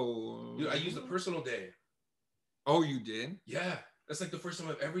 Oh, dude, I used a personal day. Oh, you did? Yeah, that's like the first time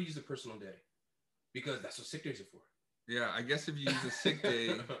I've ever used a personal day, because that's what sick days are for. Yeah, I guess if you use a sick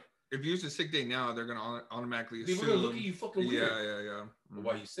day, if you use a sick day now, they're gonna automatically assume. People are gonna look at you fucking weird. Yeah. But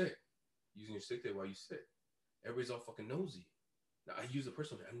why you sick? Using your sick day, why you sick? Everybody's all fucking nosy. Now I use a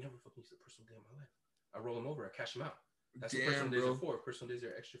personal day. I never fucking used a personal day in my life. I roll them over. I cash them out. That's what personal days are for. Personal days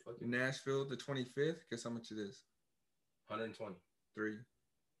are extra fucking. Nashville, the 25th. Guess how much it is? 120.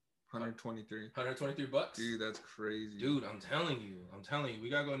 123. $123. Dude, that's crazy. Dude, I'm telling you. We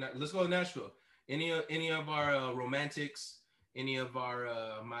gotta go. Let's go to Nashville. Any of our romantics, any of our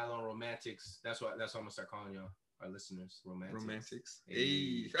Mylon romantics. That's what I'm gonna start calling y'all, our listeners, romantics.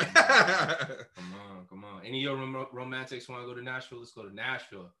 Hey. Come on. Any of your romantics want to go to Nashville? Let's go to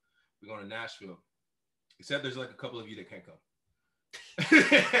Nashville. We're going to Nashville. Except there's like a couple of you that can't come.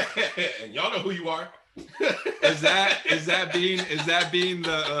 And y'all know who you are. Is that being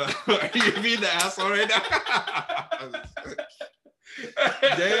the are you being the asshole right now?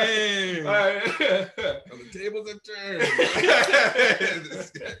 Dang. All right. The tables have turned.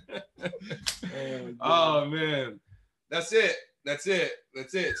 Oh man. That's it.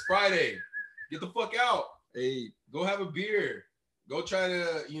 It's Friday. Get the fuck out. Hey, go have a beer. Go try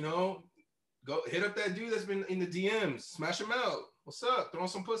to, go hit up that dude that's been in the DMs. Smash him out. What's up? Throw on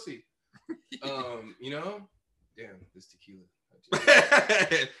some pussy. Damn, this tequila.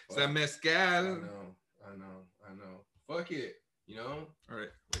 It's that mezcal. I know. Fuck it. All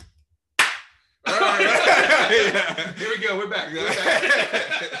right. All right. Here we go. We're back.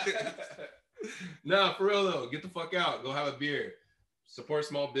 Nah, for real though. Get the fuck out. Go have a beer. Support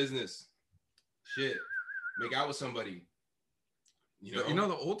small business. Shit. Make out with somebody.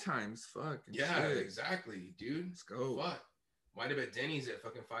 The old times. Fuck. Yeah, shit. Exactly, dude. Let's go. Fuck. Might have been Denny's at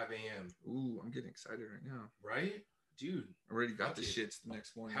fucking 5 a.m. Ooh, I'm getting excited right now. Right? Dude. I already got the shits the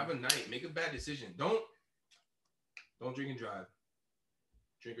next morning. Have a night. Make a bad decision. Don't drink and drive.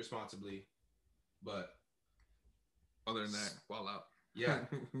 Drink responsibly. But other than that, while out. Yeah.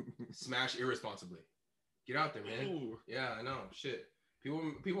 Smash irresponsibly. Get out there, man. Ooh. Yeah, I know. Shit.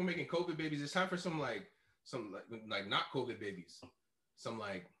 People making COVID babies. It's time for some like not COVID babies. Some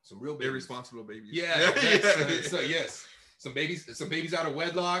real babies. Irresponsible babies. Yeah. So yes. Some babies out of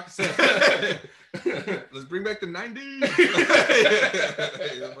wedlock. So. Let's bring back the 90s.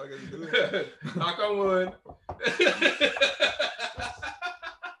 Knock on wood.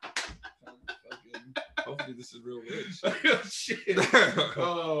 Hopefully this is real rich. Oh, shit.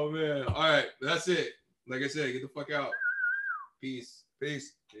 Oh man. All right. That's it. Like I said, get the fuck out. Peace.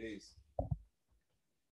 Peace. Peace.